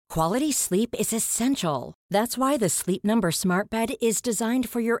Quality sleep is essential. That's why the Sleep Number Smart Bed is designed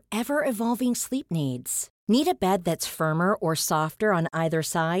for your ever-evolving sleep needs. Need a bed that's firmer or softer on either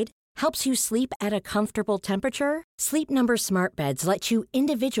side? Helps you sleep at a comfortable temperature? Sleep Number Smart Beds let you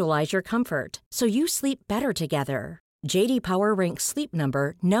individualize your comfort, so you sleep better together. J.D. Power ranks Sleep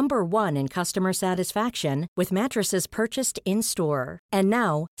Number number 1 in customer satisfaction with mattresses purchased in-store. And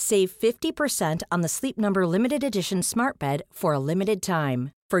now, save 50% on the Sleep Number Limited Edition Smart Bed for a limited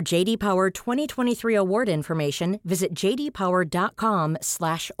time. For J.D. Power 2023 award information, visit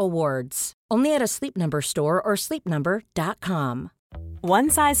jdpower.com/awards. Only at a Sleep Number store or sleepnumber.com. One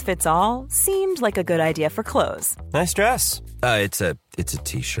size fits all seemed like a good idea for clothes. Nice dress. It's a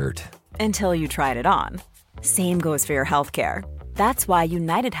t-shirt. Until you tried it on. Same goes for your healthcare. That's why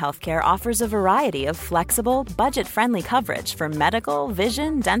United Healthcare offers a variety of flexible, budget-friendly coverage for medical,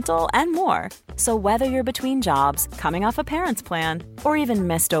 vision, dental, and more. So whether you're between jobs, coming off a parent's plan, or even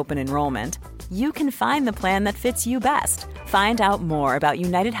missed open enrollment, you can find the plan that fits you best. Find out more about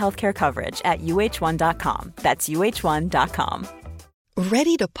United Healthcare coverage at uh1.com. That's uh1.com.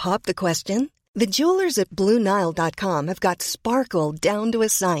 Ready to pop the question? The jewelers at BlueNile.com have got sparkle down to a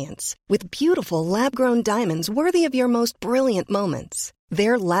science with beautiful lab-grown diamonds worthy of your most brilliant moments.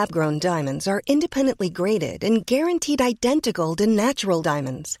 Their lab-grown diamonds are independently graded and guaranteed identical to natural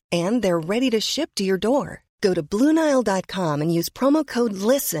diamonds, and they're ready to ship to your door. Go to BlueNile.com and use promo code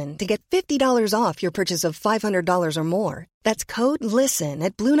LISTEN to get $50 off your purchase of $500 or more. That's code LISTEN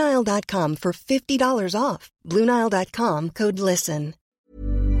at BlueNile.com for $50 off. BlueNile.com, code LISTEN.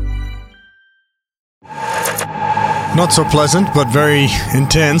 Not so pleasant, but very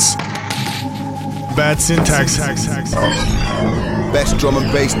intense. Bad syntax.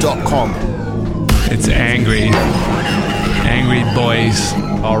 BestDrumAndBass.com. It's angry boys.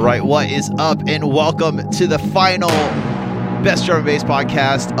 All right, what is up, and welcome to the final Best Drum and Bass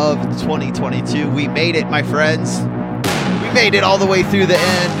podcast of 2022. We made it, my friends. We made it all the way through the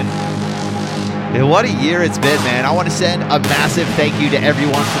end. And what a year it's been, man. I want to send a massive thank you to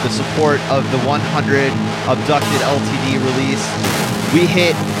everyone for the support of the 100 Abducted LTD release. We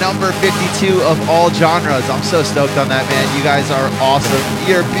hit number 52 of all genres. I'm so stoked on that, man. You guys are awesome.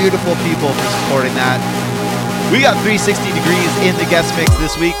 You're beautiful people for supporting that. We got 360 Degrees in the guest mix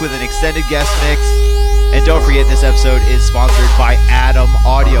this week with an extended guest mix. And don't forget, this episode is sponsored by Adam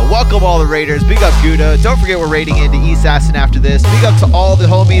Audio. Welcome all the Raiders. Big up Gouda. Don't forget we're raiding into East Aston after this. Big up to all the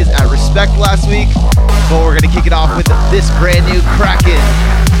homies at Respect last week. But we're going to kick it off with this brand new Kraken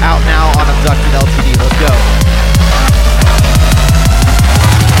out now on Abducted LTD. Let's go.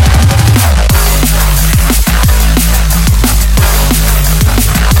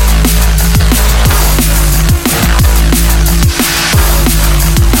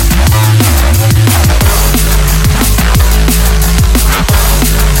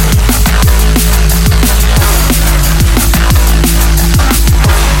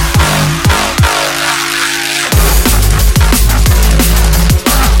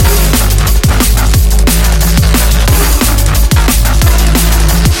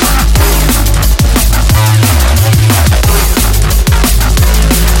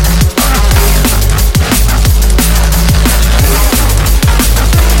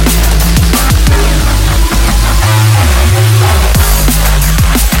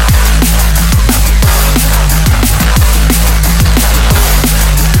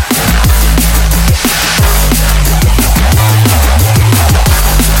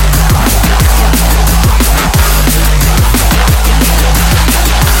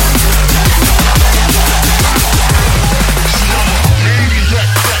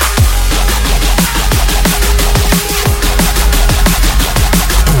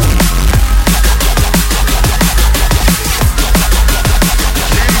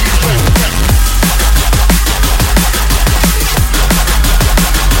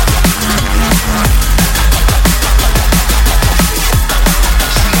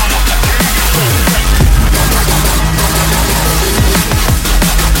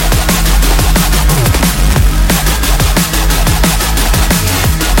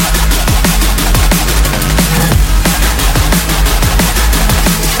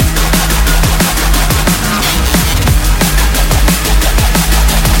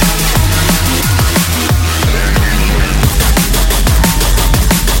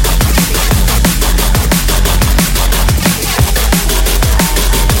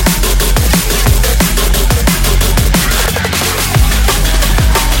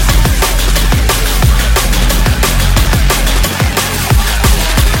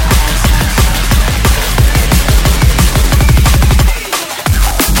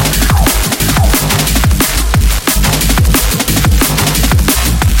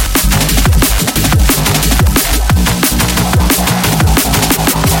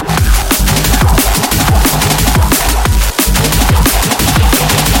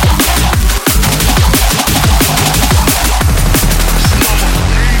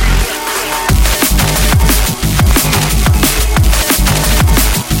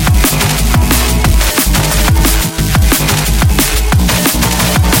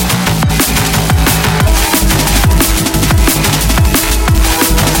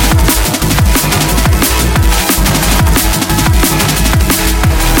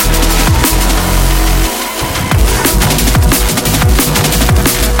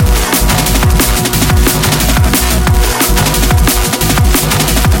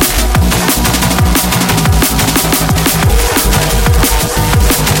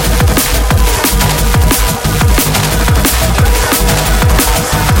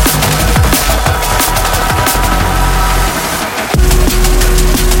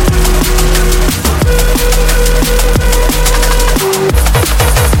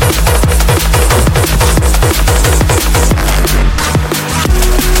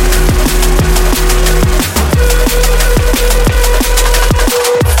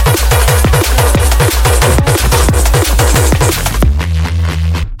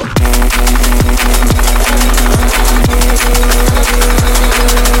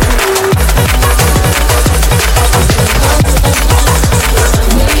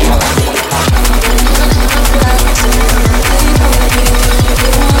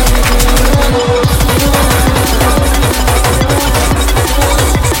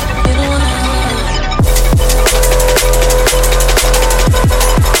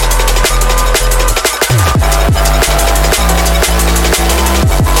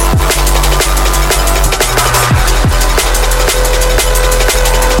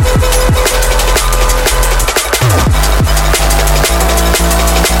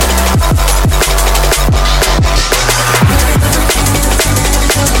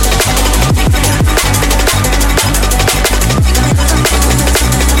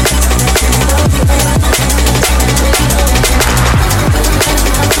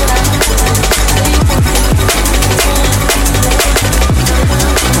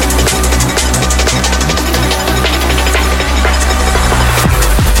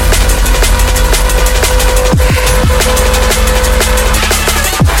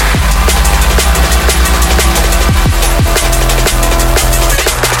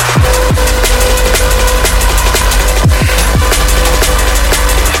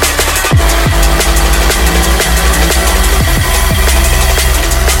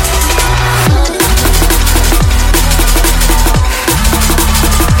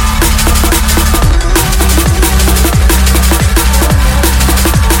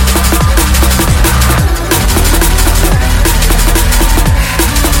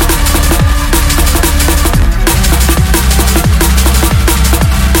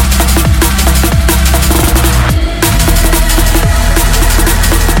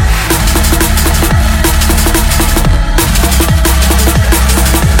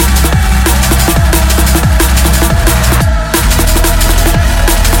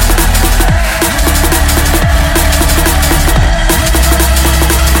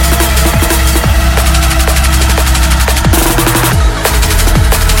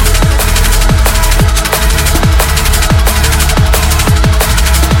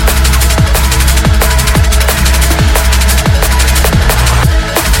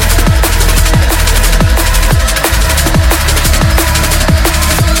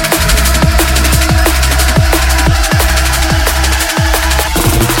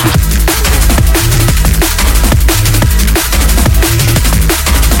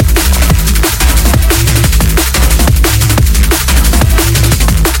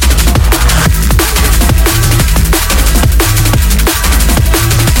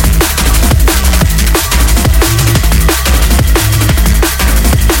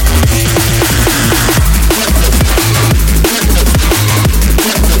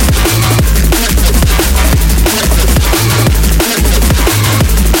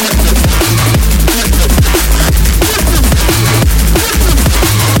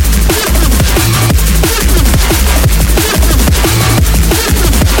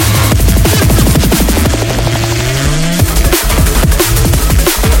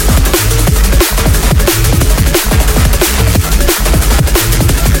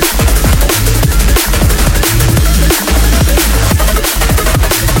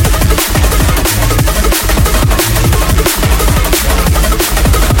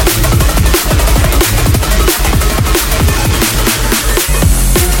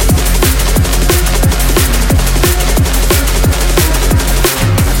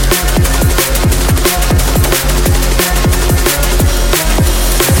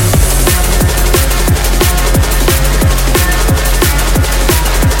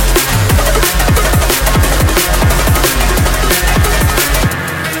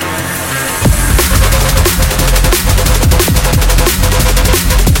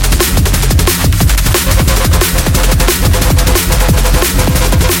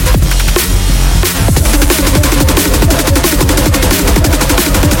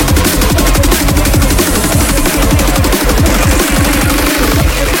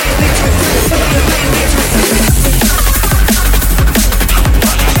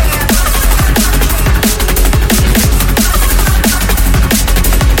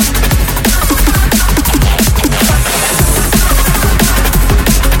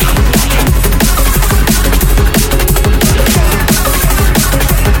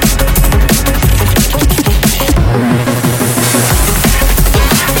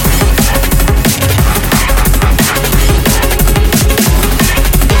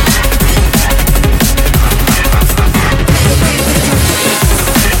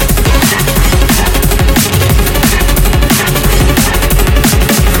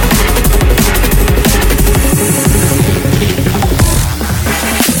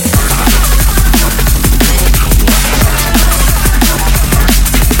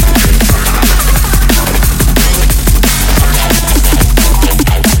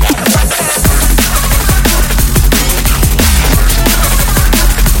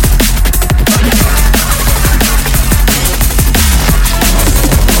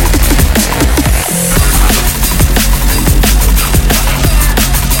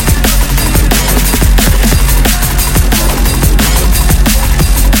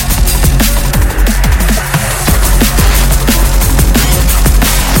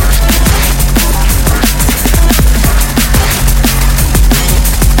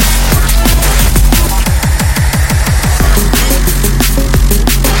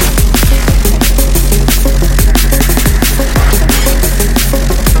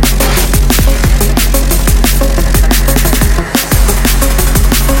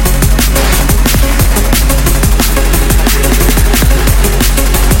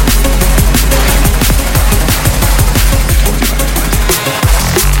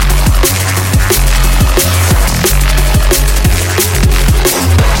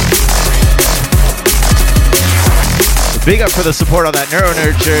 Big up for the support on that Neuro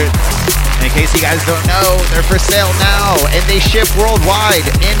Nerd shirt. And in case you guys don't know, they're for sale now, and they ship worldwide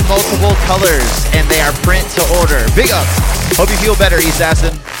in multiple colors, and they are print to order. Big up. Hope you feel better,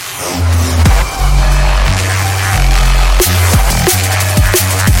 Assassin.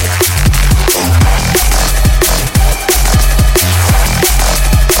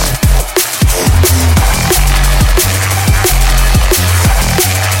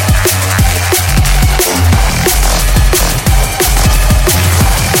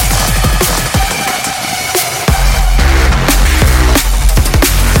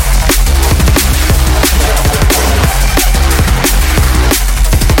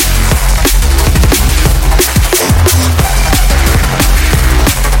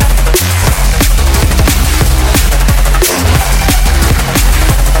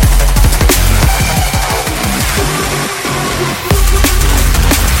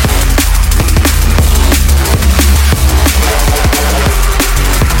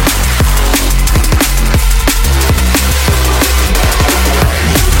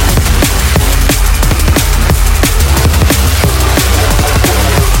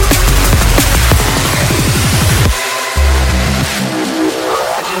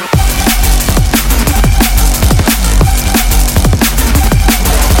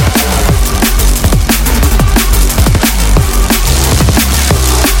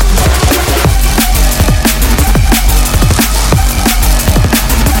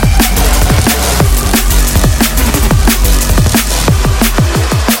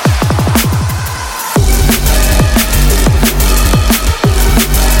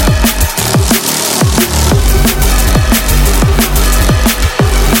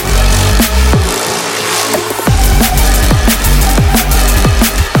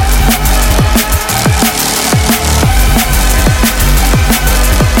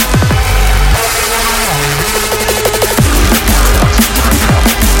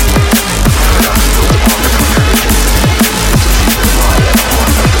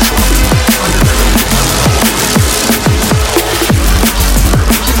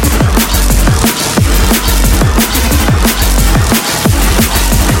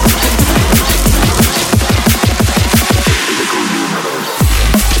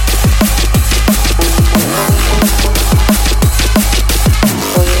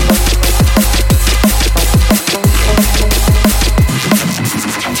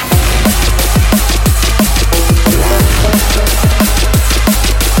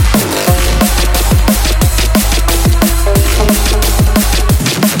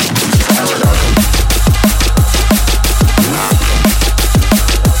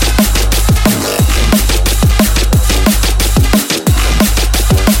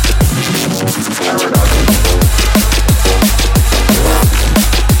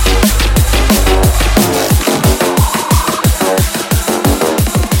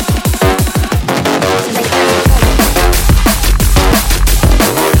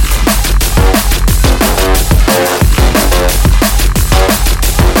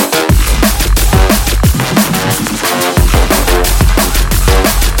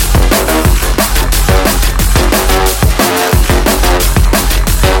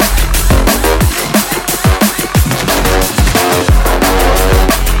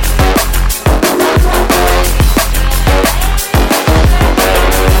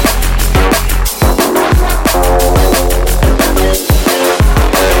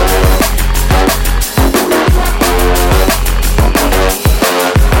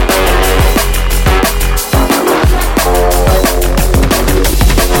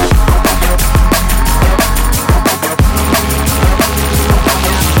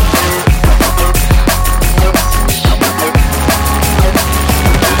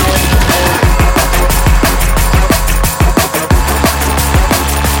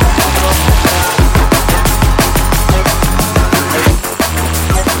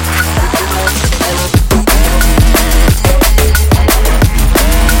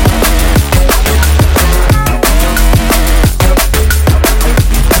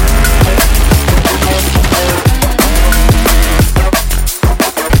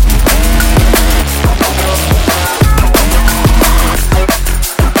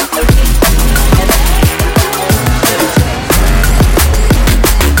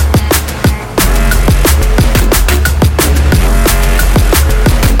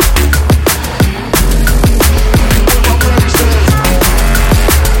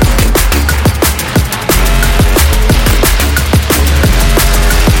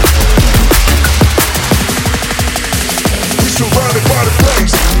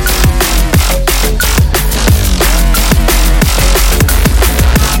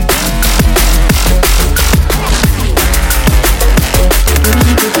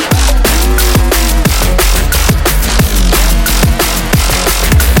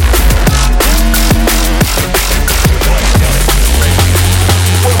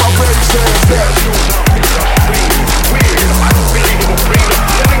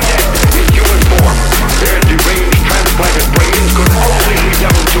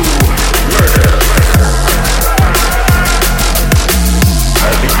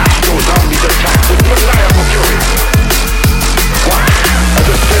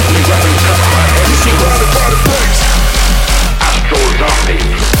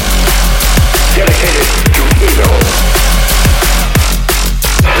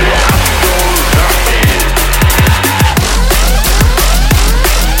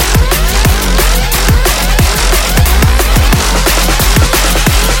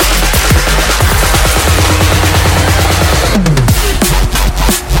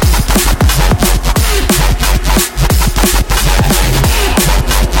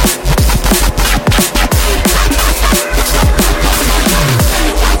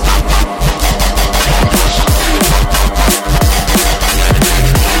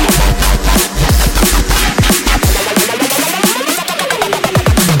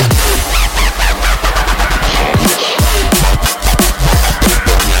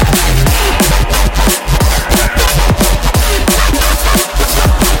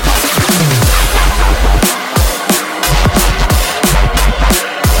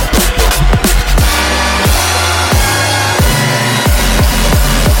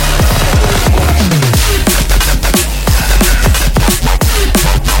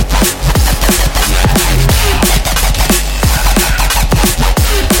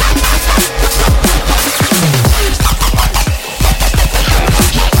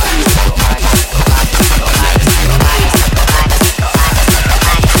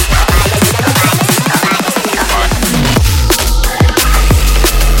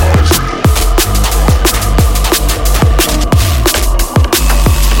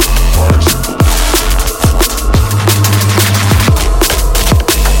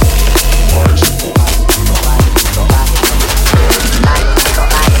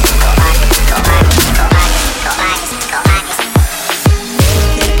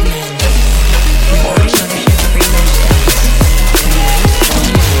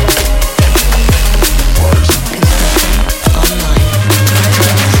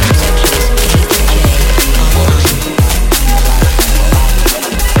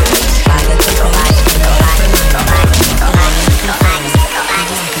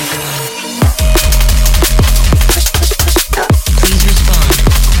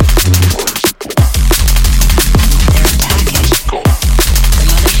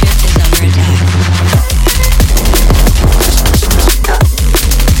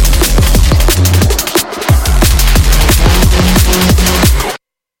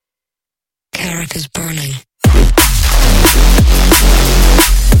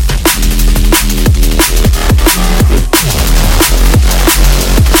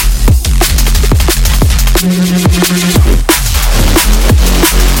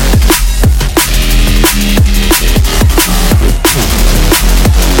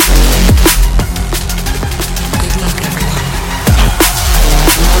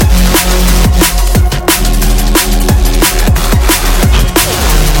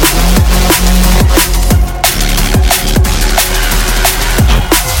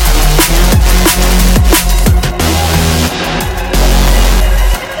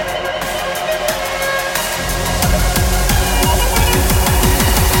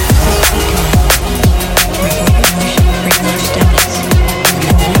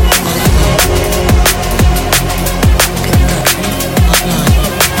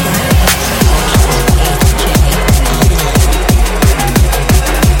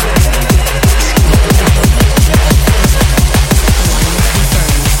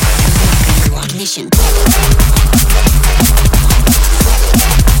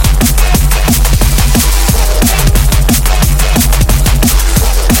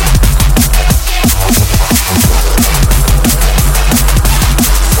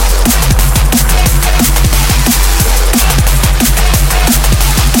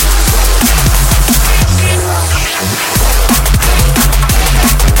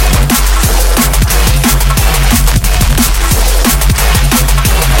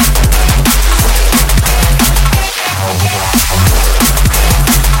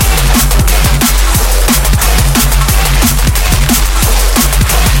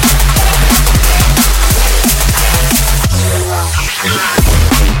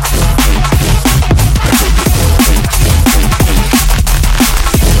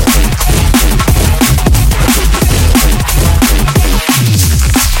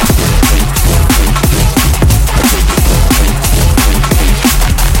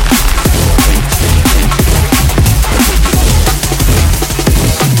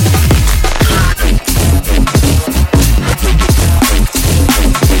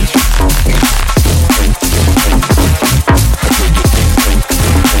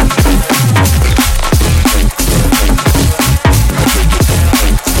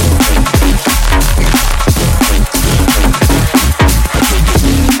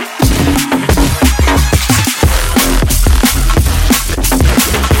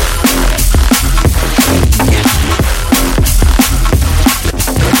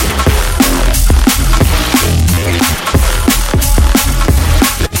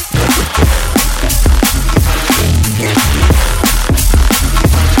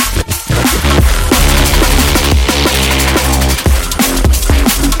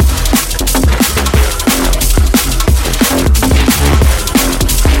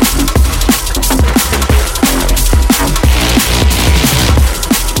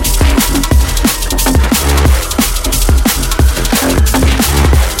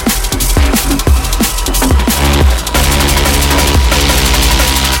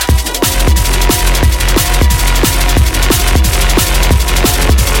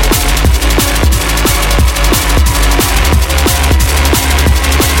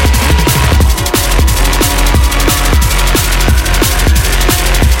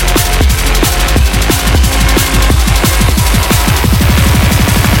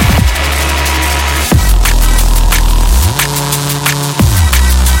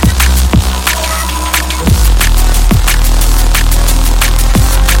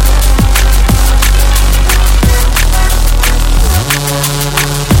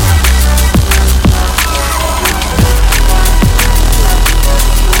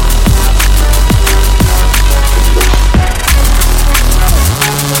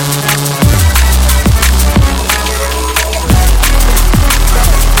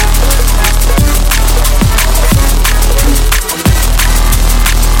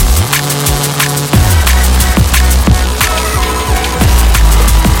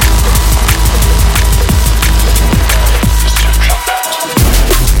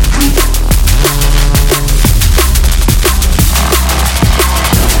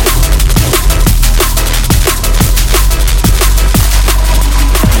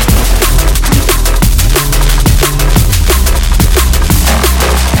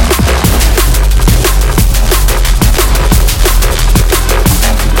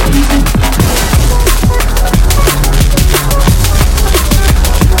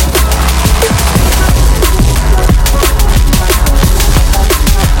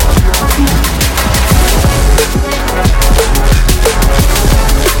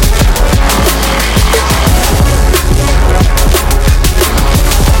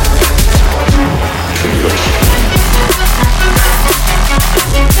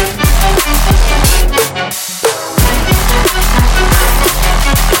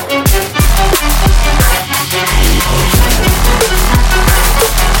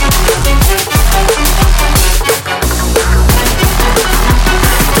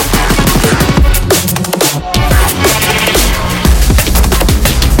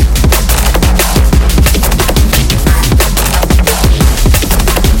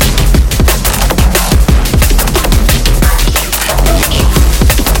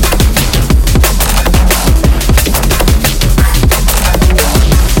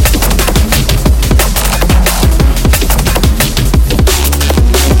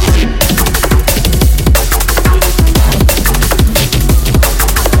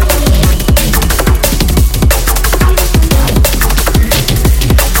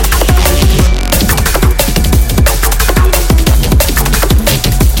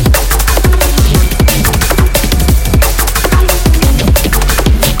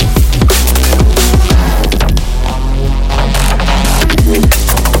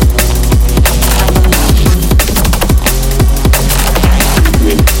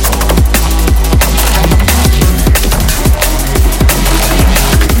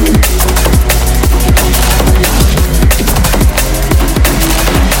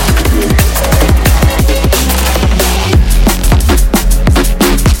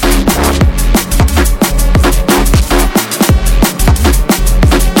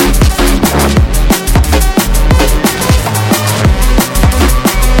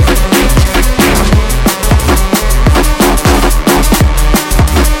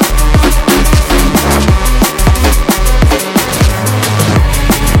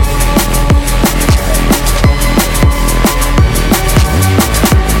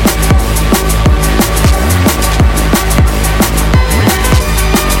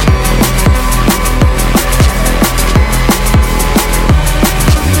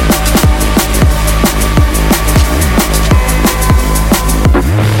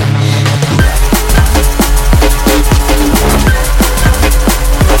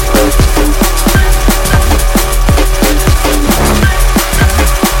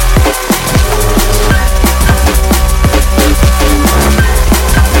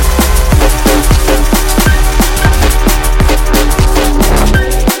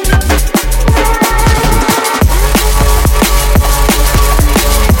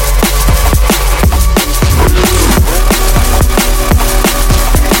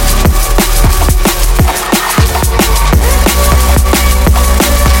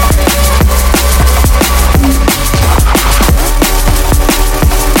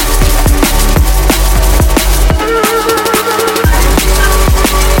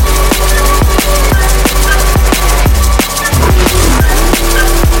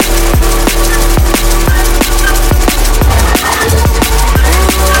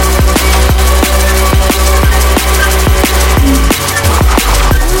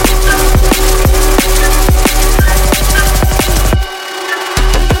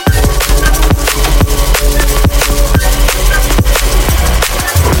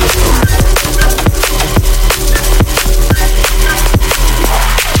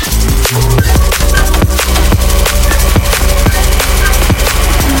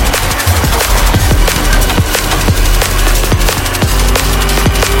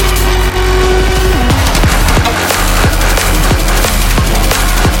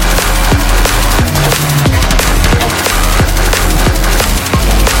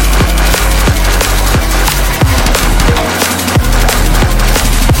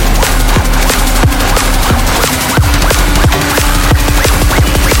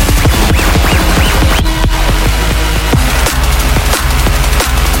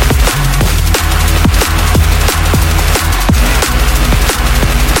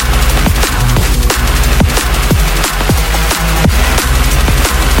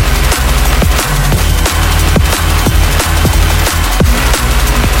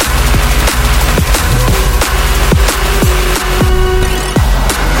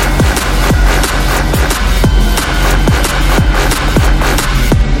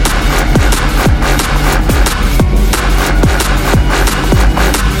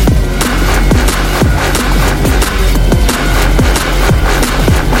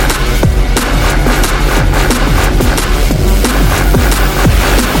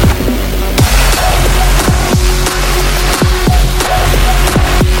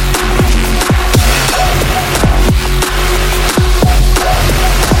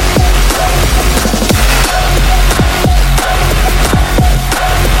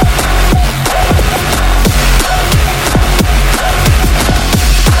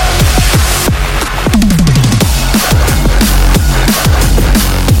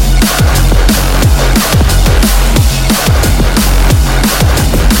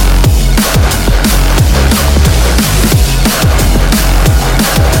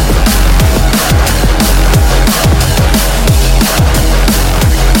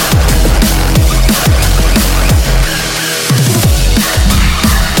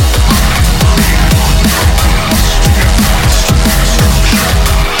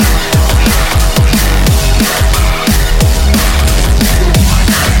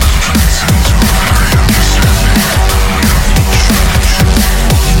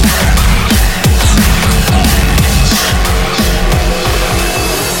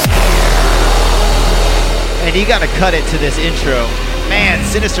 he got to cut it to this intro. Man,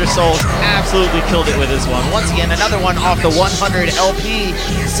 Sinister Souls absolutely killed it with this one. Once again, another one off the 100 LP,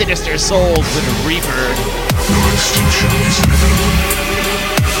 Sinister Souls with Reaper. Your extinction is inevitable.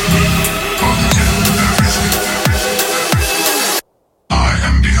 On the end of everything. I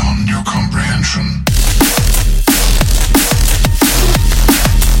am beyond your comprehension.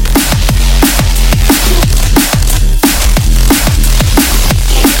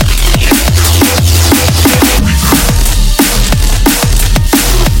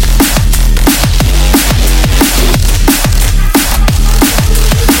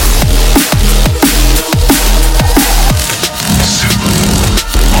 Simple.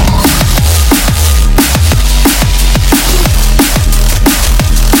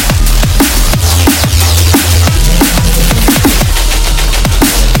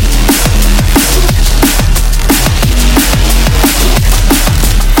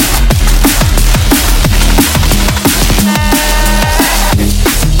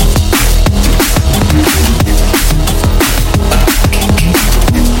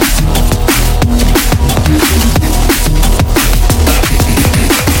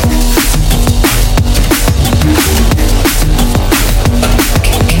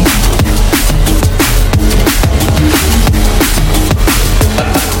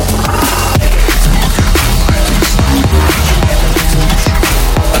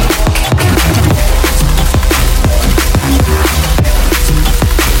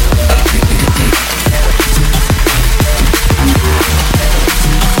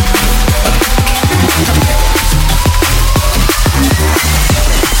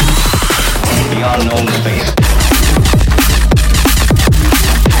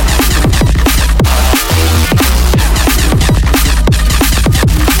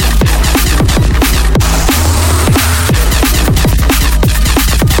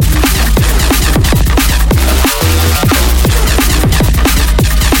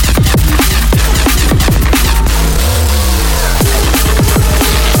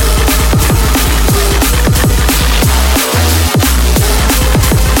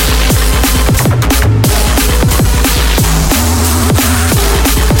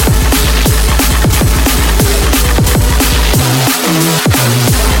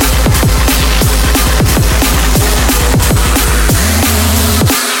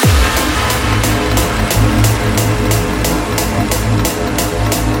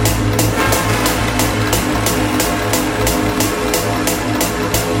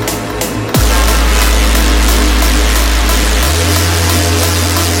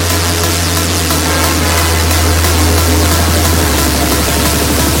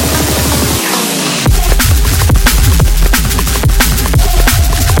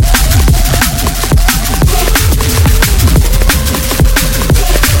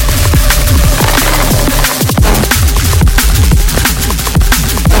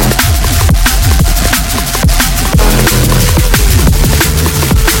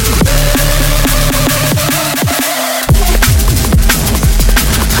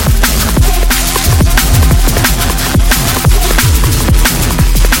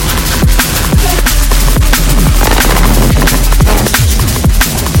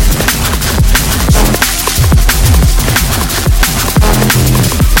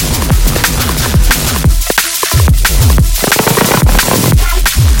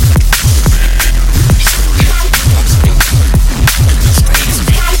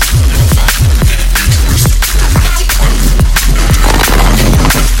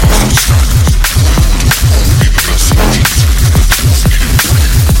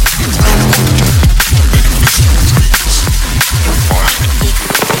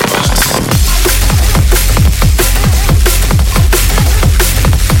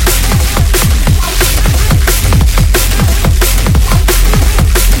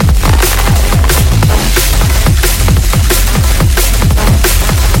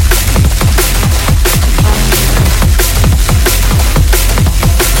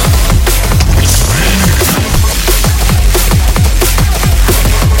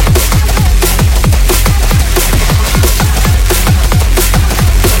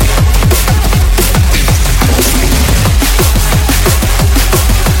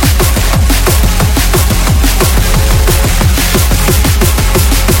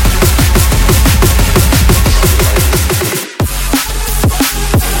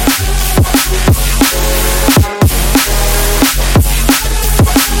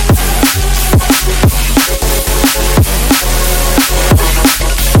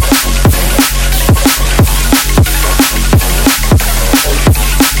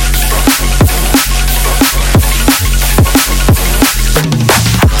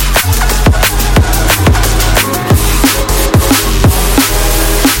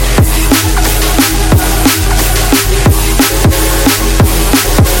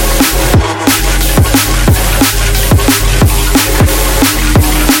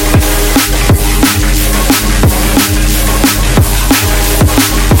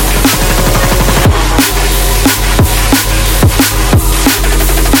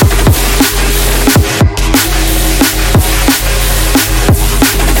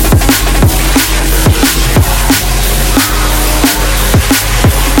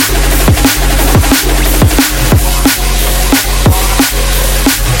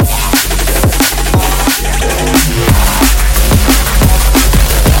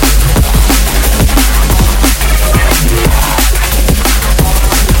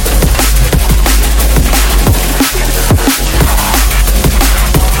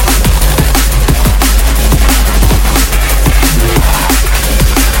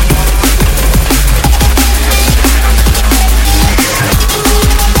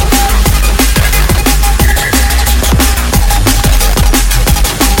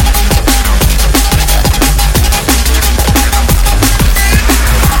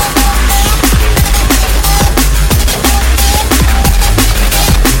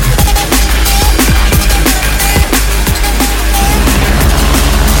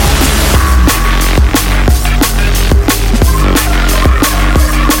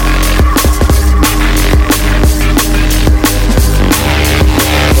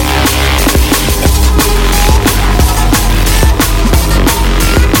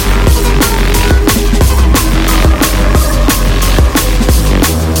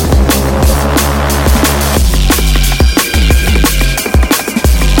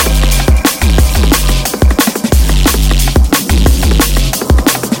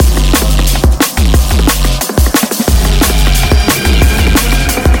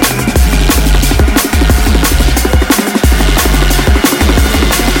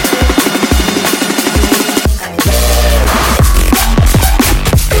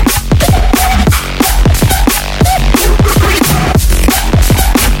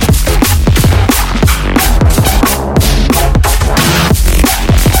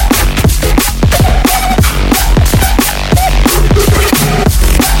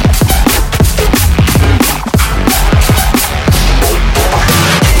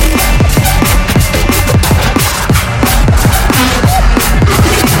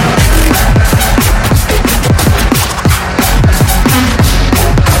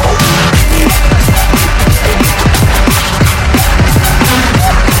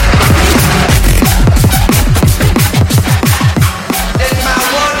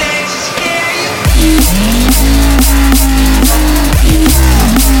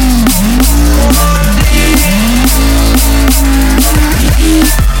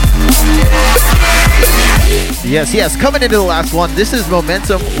 Yes. Coming into the last one, this is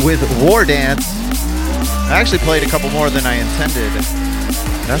Momentum with War Dance. I actually played a couple more than I intended.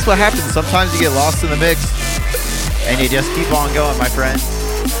 That's what happens. Sometimes you get lost in the mix, and you just keep on going, my friend.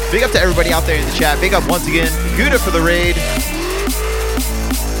 Big up to everybody out there in the chat. Big up once again, Gouda for the raid.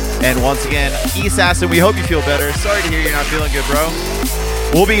 And once again, Assassin, we hope you feel better. Sorry to hear you're not feeling good, bro.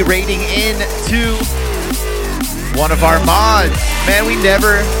 We'll be raiding into one of our mods. Man, we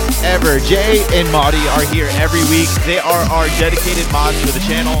never, ever. Jay and Madi are here every week. They are our dedicated mods for the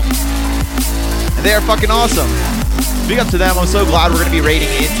channel. And they are fucking awesome. Big up to them. I'm so glad we're going to be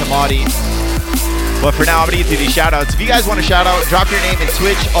raiding into Madi. But for now, I'm going to get to these shout-outs. If you guys want a shout-out, drop your name in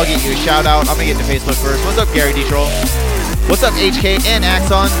Twitch. I'll get you a shout-out. I'm going to get into Facebook first. What's up, Gary D-Troll? What's up, HK and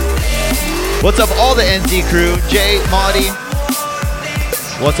Axon? What's up, all the NZ crew? Jay, Madi.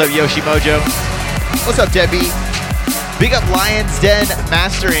 What's up, Yoshi Mojo? What's up, Debbie? Big up Lion's Den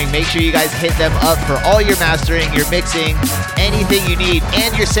Mastering. Make sure you guys hit them up for all your mastering, your mixing, anything you need,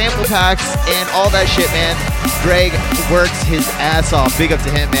 and your sample packs and all that shit, man. Greg works his ass off. Big up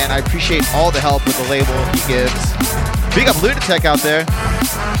to him, man. I appreciate all the help with the label he gives. Big up Lunatic out there.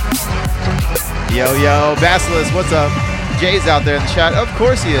 Yo, Basilisk, what's up? Jay's out there in the chat. Of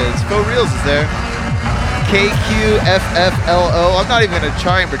course he is. Faux Reels is there. KQFFLO. I'm not even going to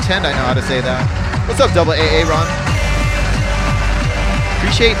try and pretend I know how to say that. What's up, double AA, Ron?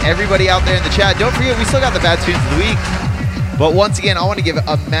 Appreciate everybody out there in the chat. Don't forget, we still got the bad tunes of the week. But once again, I want to give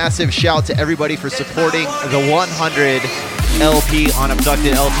a massive shout to everybody for supporting the 100 LP on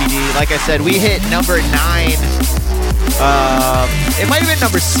Abducted LTD. Like I said, we hit number 9. It might have been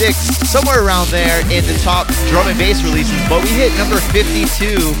number 6, somewhere around there in the top drum and bass releases. But we hit number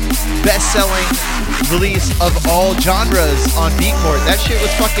 52, best-selling release of all genres on Beatport. That shit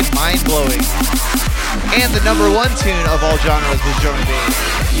was fucking mind-blowing. And the number 1 tune of all genres was drum and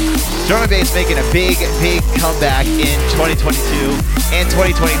bass. Drum and bass making a big comeback in 2022 and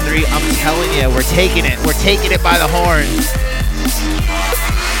 2023. I'm telling you, we're taking it. We're taking it by the horns.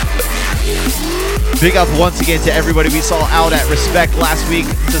 Big up once again to everybody we saw out at Respect last week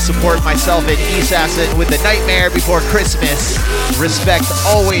to support myself and Assassin with The Nightmare Before Christmas. Respect,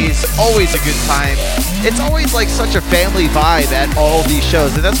 always a good time. It's always like such a family vibe at all these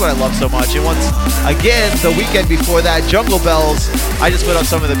shows, and that's what I love so much. And once again, the weekend before that, Jungle Bells, I just put up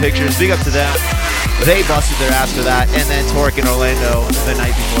some of the pictures. Big up to them. They busted their ass for that. And then Torque in Orlando the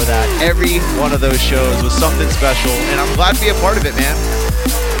night before that. Every one of those shows was something special, and I'm glad to be a part of it, man.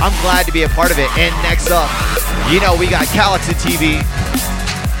 I'm glad to be a part of it. And next up, you know, we got Calaxin TV,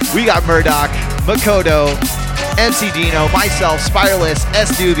 we got Murdoch, Makoto, MC Dino, myself, Spireless, S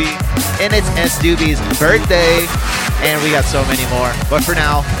Doobie, and it's S Doobie's birthday, and we got so many more. But for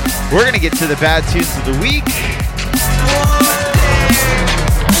now, we're gonna get to the bad tunes of the week.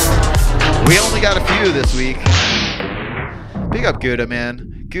 We only got a few this week. Big up Gouda,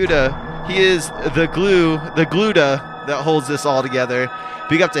 man. Gouda, he is the glue, the gluda that holds this all together.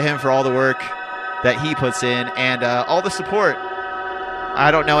 Big up to him for all the work that he puts in and all the support. I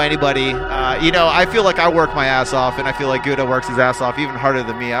don't know anybody. You know, I feel like I work my ass off, and I feel like Gouda works his ass off even harder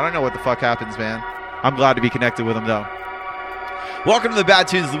than me. I don't know what the fuck happens, man. I'm glad to be connected with him, though. Welcome to the Bad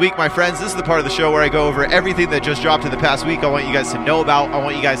Tunes of the Week, my friends. This is the part of the show where I go over everything that just dropped in the past week. I want you guys to know about. I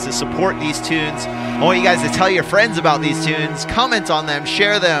want you guys to support these tunes. I want you guys to tell your friends about these tunes, comment on them,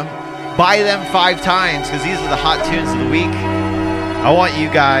 share them, buy them 5 times, because these are the hot tunes of the week. I want you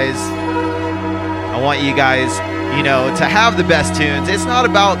guys, you know, to have the best tunes. It's not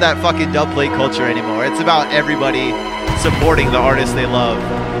about that fucking dubplate culture anymore. It's about everybody supporting the artists they love.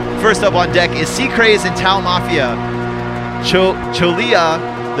 First up on deck is C-Craze and Tau Mafia. Cholia,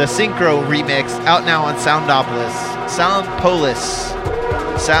 the Synchro remix, out now on Soundopolis. Soundpolis,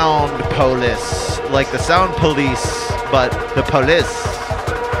 like the Sound Police, but the police.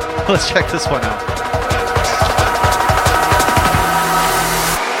 Let's check this one out.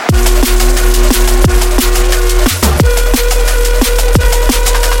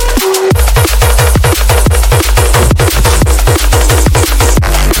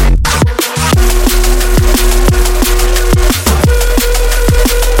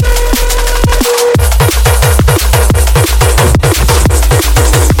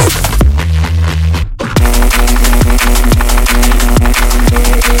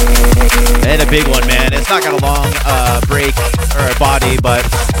 Big one, man. It's not got a long break or a body, but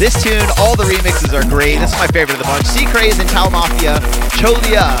this tune, all the remixes are great. This is my favorite of the bunch. C-Craze and Tau Mafia,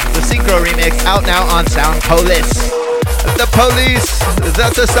 Cholia, the Synchro remix, out now on Sound Police. The police,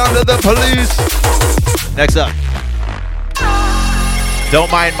 that's the sound of the police. Next up. Don't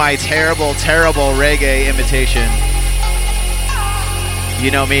mind my terrible reggae imitation.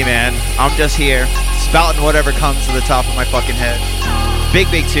 You know me, man. I'm just here, spouting whatever comes to the top of my fucking head. Big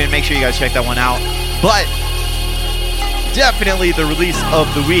tune. Make sure you guys check that one out. But definitely the release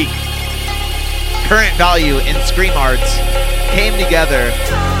of the week, Current Value and Scream Arts came together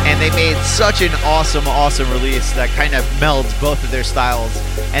and they made such an awesome release that kind of melds both of their styles.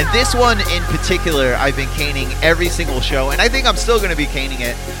 And this one in particular, I've been caning every single show, and I think I'm still going to be caning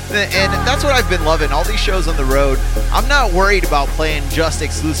it. And that's what I've been loving. All these shows on the road, I'm not worried about playing just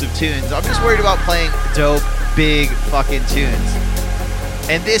exclusive tunes. I'm just worried about playing dope, big fucking tunes.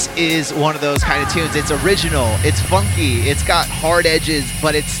 And this is one of those kind of tunes. It's original, it's funky, it's got hard edges,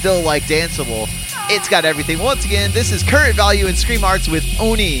 but it's still like danceable. It's got everything. Once again, this is Current Value and Scream Arts with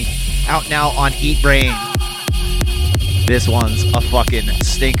Oni, out now on Eat Brain. This one's a fucking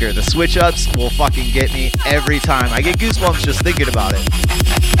stinker. The switch ups will fucking get me every time. I get goosebumps just thinking about it.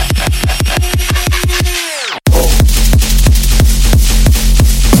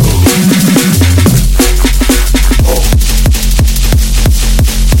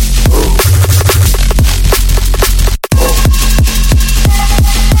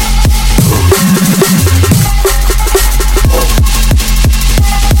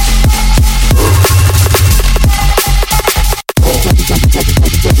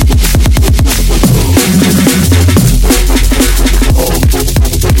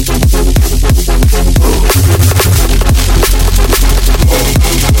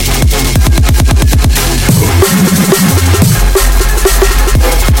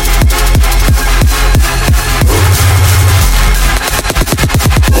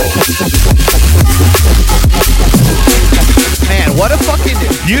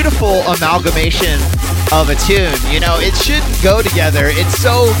 Beautiful amalgamation of a tune. You know, it shouldn't go together. It's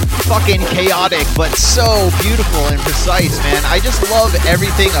so fucking chaotic, but so beautiful and precise, man. I just love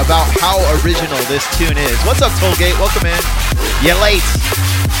everything about how original this tune is. What's up, Tollgate? Welcome in. You're late.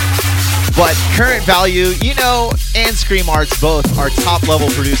 But Current Value, you know, and Scream Arts both are top level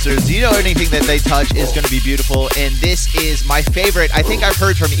producers. You know, anything that they touch is going to be beautiful. And this is my favorite. I think I've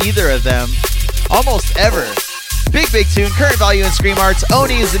heard from either of them almost ever. Big tune, Current Value and Scream Arts.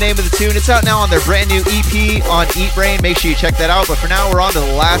 Oni is the name of the tune. It's out now on their brand new EP on Eat Brain. Make sure you check that out. But for now, we're on to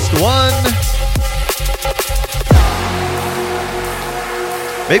the last one.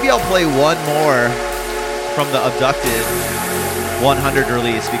 Maybe I'll play one more from the Abducted 100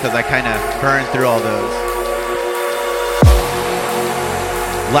 release because I kind of burned through all those.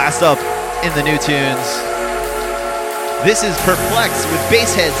 Last up in the new tunes, this is Perplex with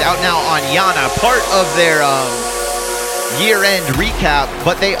Bassheads, out now on Yana, part of their year-end recap,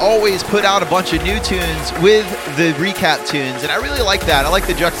 but they always put out a bunch of new tunes with the recap tunes, and I really like that. I like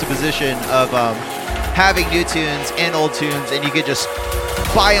the juxtaposition of having new tunes and old tunes, and you could just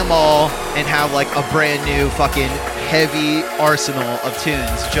buy them all and have like a brand new fucking heavy arsenal of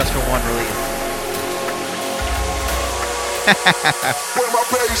tunes just for one release.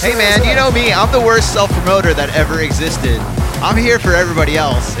 Hey man, you know me, I'm the worst self-promoter that ever existed. I'm here for everybody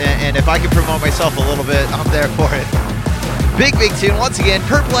else, and if I can promote myself a little bit, I'm there for it. Big tune, once again,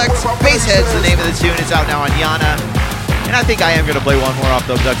 Perplex, Basshead's the name of the tune. It's out now on Yana, and I think I am going to play one more off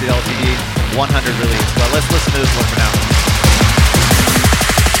the Abducted LTD 100 release, but let's listen to this one for now.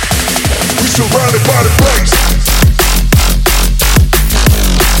 We surrounded by the place.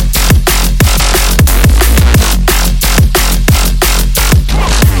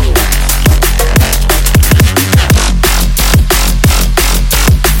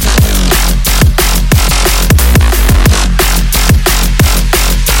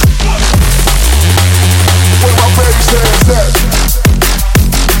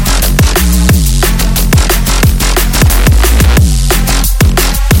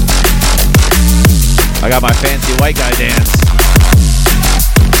 I got my fancy white guy dance.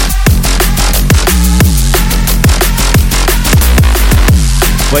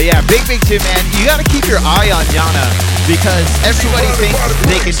 But yeah, big tune, man. You got to keep your eye on Yana because everybody thinks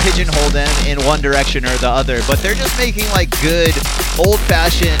they can pigeonhole them in one direction or the other, but they're just making like good,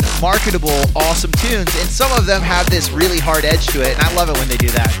 old-fashioned, marketable, awesome tunes, and some of them have this really hard edge to it, and I love it when they do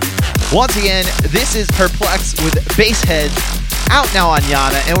that. Once again, this is Perplex with Bassheads, out now on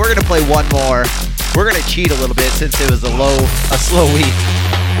Yana, and we're going to play one more. We're going to cheat a little bit since it was a slow week.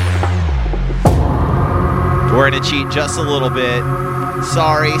 We're going to cheat just a little bit.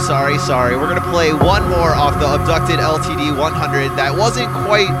 Sorry. We're going to play one more off the Abducted LTD 100. That wasn't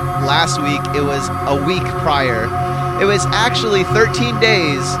quite last week. It was a week prior. It was actually 13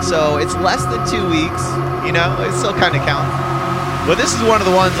 days, so it's less than 2 weeks. You know, it still kind of counts. But this is one of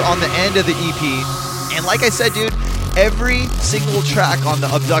the ones on the end of the EP. And like I said, dude, every single track on the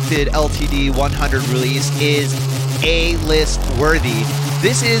Abducted LTD 100 release is A-list worthy.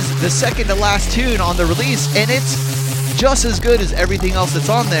 This is the second to last tune on the release, and it's just as good as everything else that's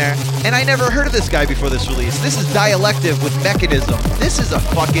on there. And I never heard of this guy before this release. This is Dialective with Mechanism. This is a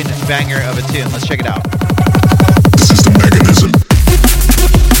fucking banger of a tune. Let's check it out. This is the Mechanism.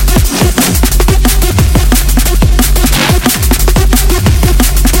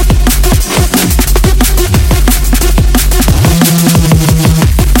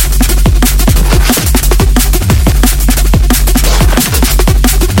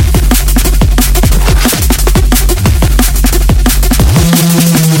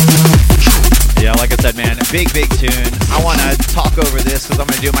 Big tune. I want to talk over this because I'm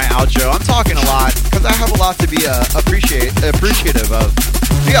going to do my outro. I'm talking a lot because I have a lot to be appreciative of.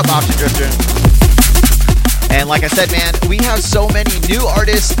 We got Option Drifter. And like I said, man, we have so many new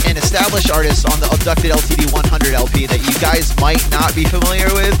artists and established artists on the Abducted LTD 100 LP that you guys might not be familiar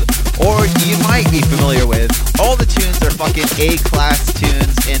with, or you might be familiar with. All the tunes are fucking A-class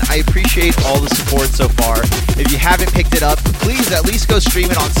tunes, and I appreciate all the support so far. If you haven't picked it up, please at least go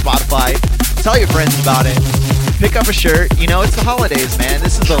stream it on Spotify. Tell your friends about it. Pick up a shirt. You know, it's the holidays, man.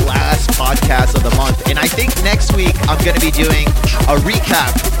 This is the last podcast of the month. And I think next week I'm going to be doing a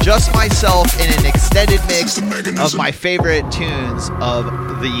recap, just myself in an extended mix of my favorite tunes of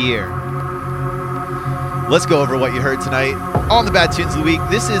the year. Let's go over what you heard tonight on the Bad Tunes of the Week.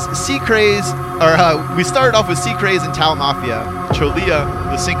 This is C-Craze, we started off with C-Craze and Tau Mafia. Cholia,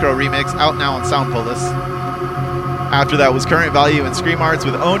 the Synchro remix, out now on Soundpolis. After that was Current Value and Scream Arts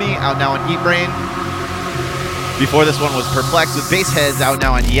with Oni, out now on Eat Brain. Before this one was Perplex with Bassheads, out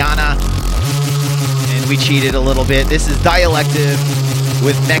now on Yana. And we cheated a little bit. This is Dialective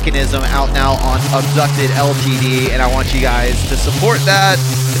with Mechanism, out now on Abducted LTD. And I want you guys to support that.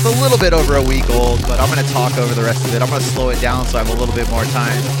 It's a little bit over a week old, but I'm going to talk over the rest of it. I'm going to slow it down so I have a little bit more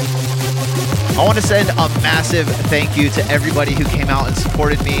time. I want to send a massive thank you to everybody who came out and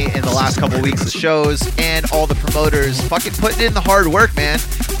supported me in the last couple weeks of shows, and all the promoters fucking putting in the hard work, man.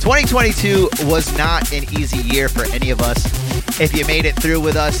 2022 was not an easy year for any of us. If you made it through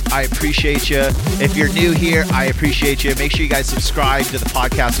with us, I appreciate you. If you're new here, I appreciate you. Make sure you guys subscribe to the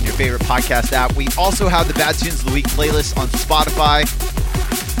podcast on your favorite podcast app. We also have the Bad Tunes of the Week playlist on Spotify.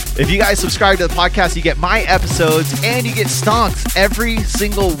 If you guys subscribe to the podcast, you get my episodes and you get Stonks every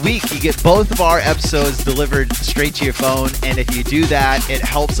single week. You get both of our episodes delivered straight to your phone. And if you do that, it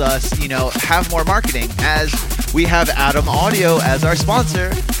helps us, you know, have more marketing, as we have Adam Audio as our sponsor.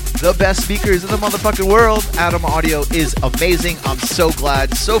 The best speakers in the motherfucking world. Adam Audio is amazing. I'm so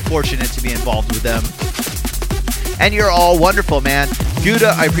glad, so fortunate to be involved with them. And you're all wonderful, man.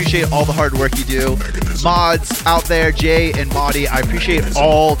 Gouda, I appreciate all the hard work you do. Mods out there, Jay and Maudie, I appreciate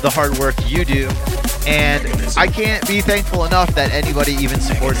all the hard work you do. And I can't be thankful enough that anybody even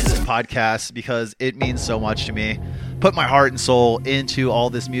supports this podcast, because it means so much to me. Put my heart and soul into all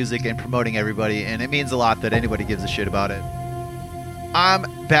this music and promoting everybody, and it means a lot that anybody gives a shit about it. I'm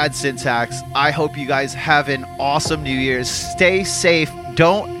Bad Syntax. I hope you guys have an awesome New Year's. Stay safe.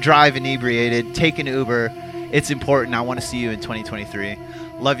 Don't drive inebriated. Take an Uber. It's important. I want to see you in 2023.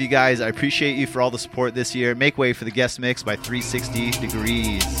 Love you guys. I appreciate you for all the support this year. Make way for the guest mix by 360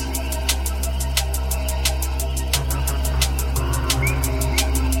 Degrees.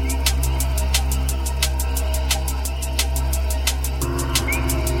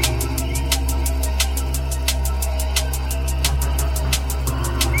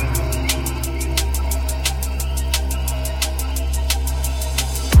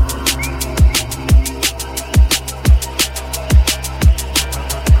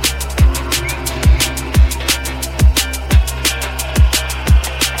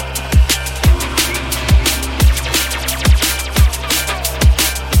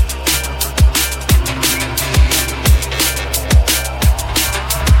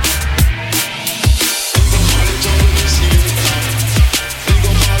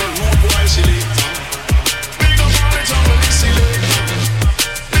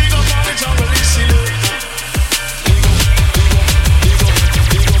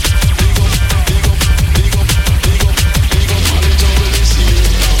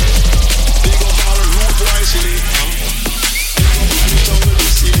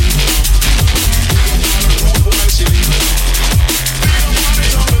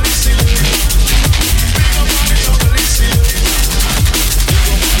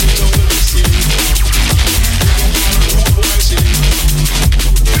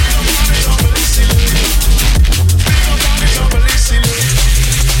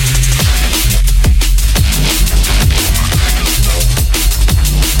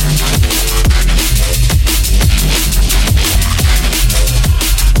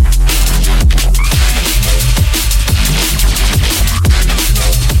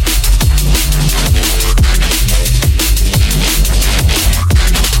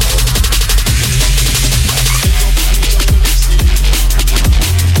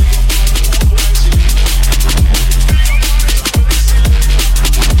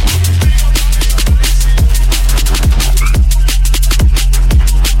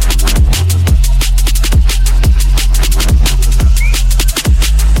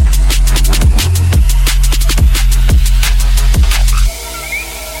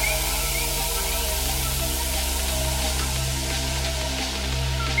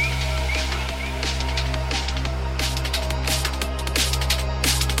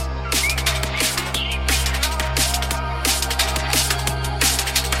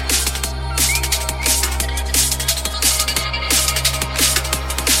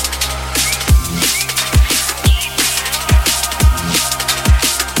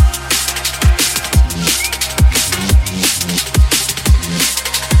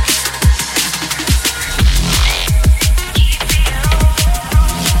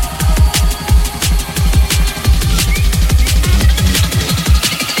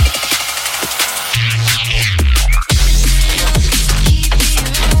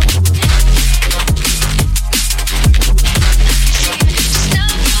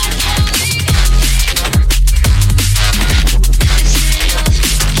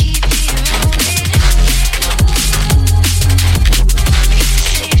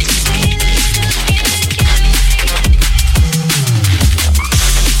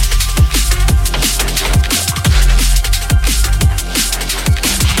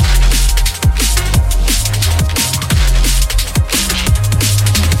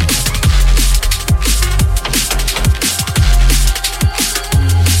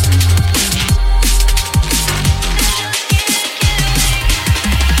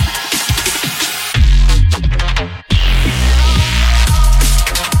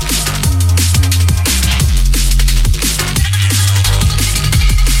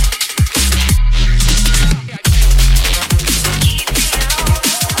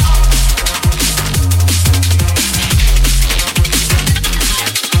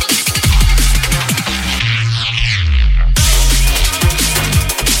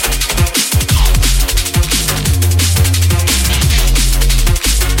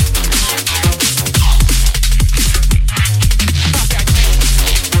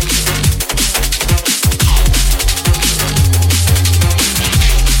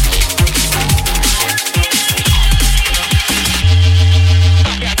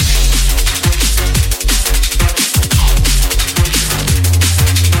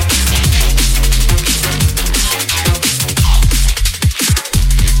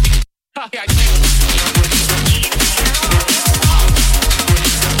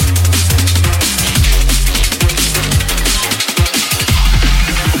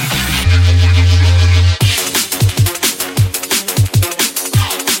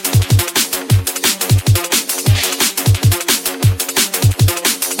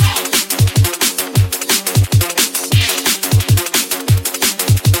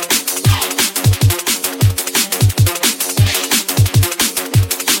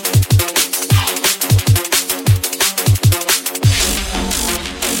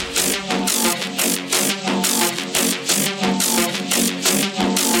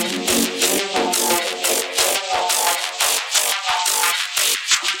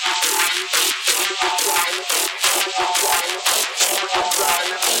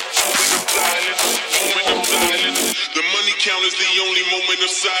 is the only moment of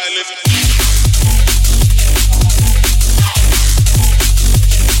silence.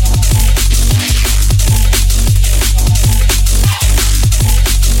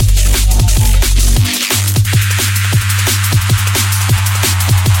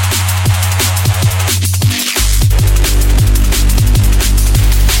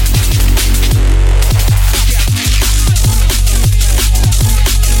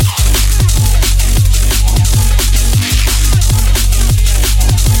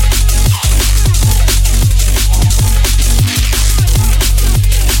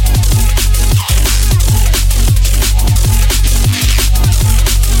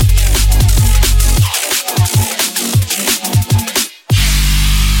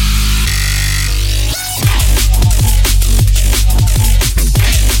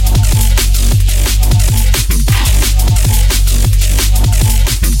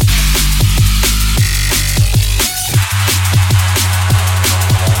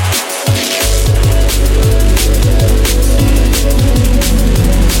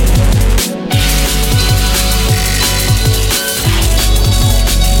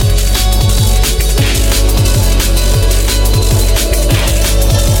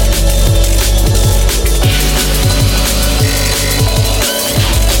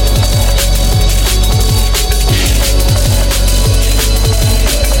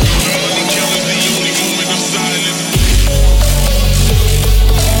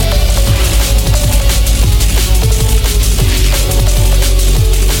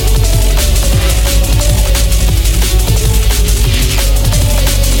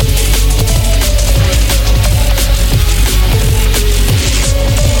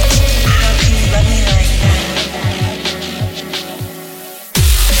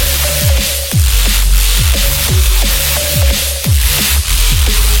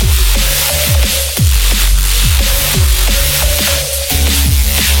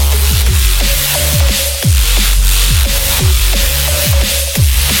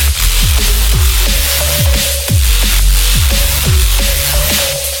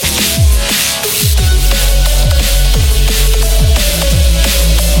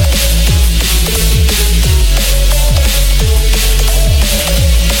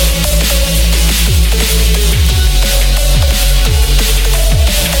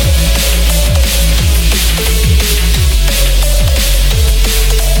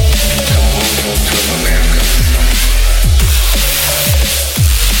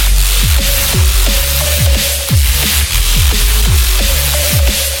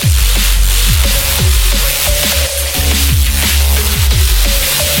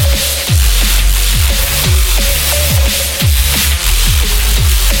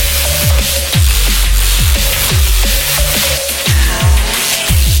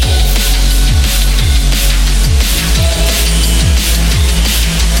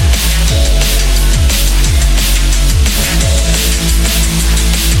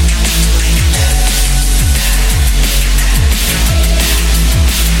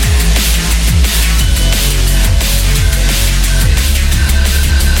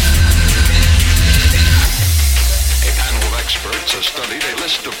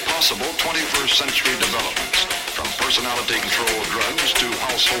 century developments, from personality-controlled drugs to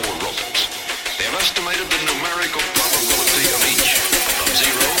household robots. They have estimated the numerical probability of each from 0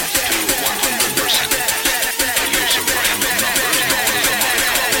 to 100%. The use of random numbers known as the Monte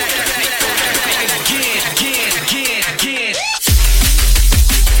Carlo technique or technique.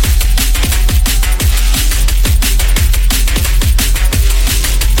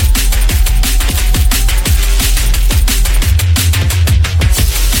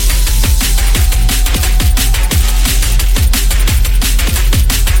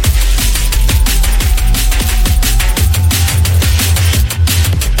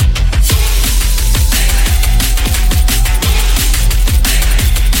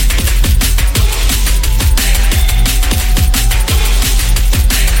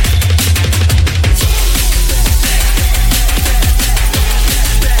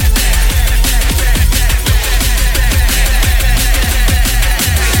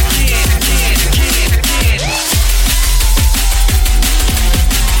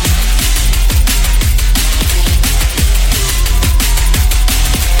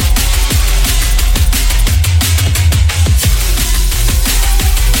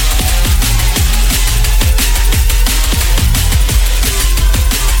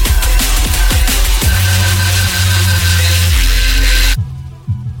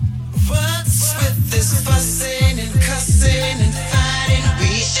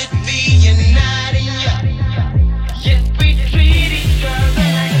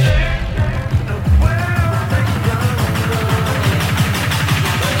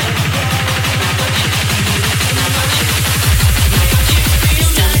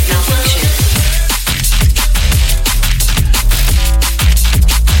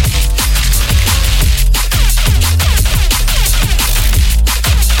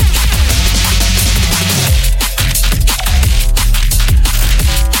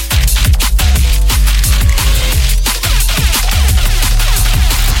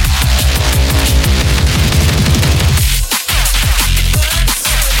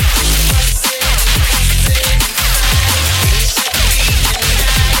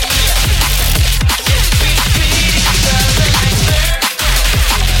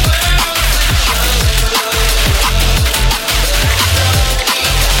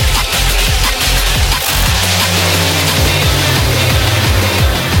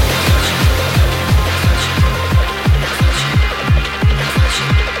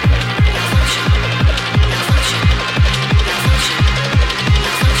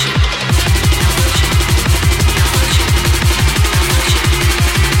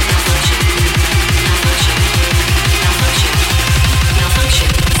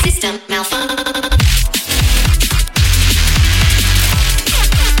 System malfunction.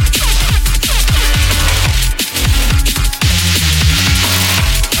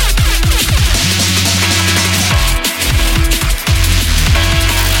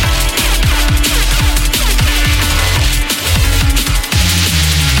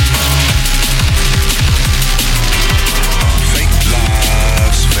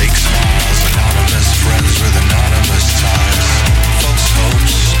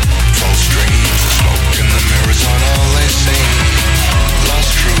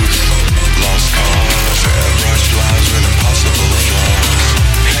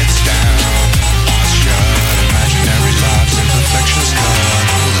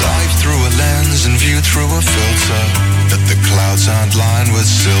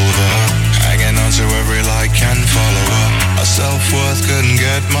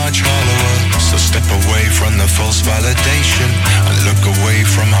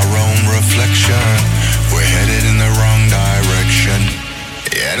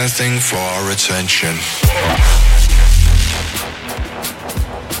 For attention.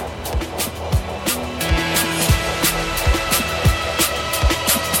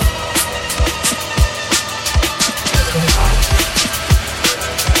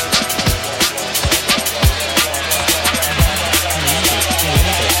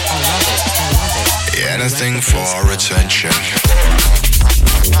 Anything for attention.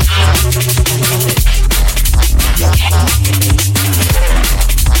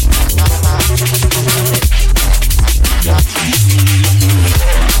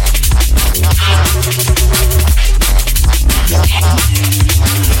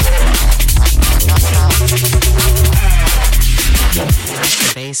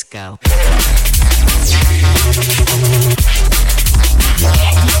 Bass go.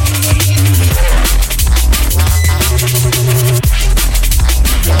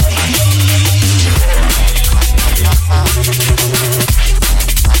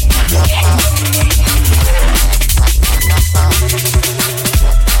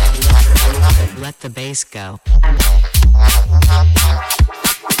 Let the bass go.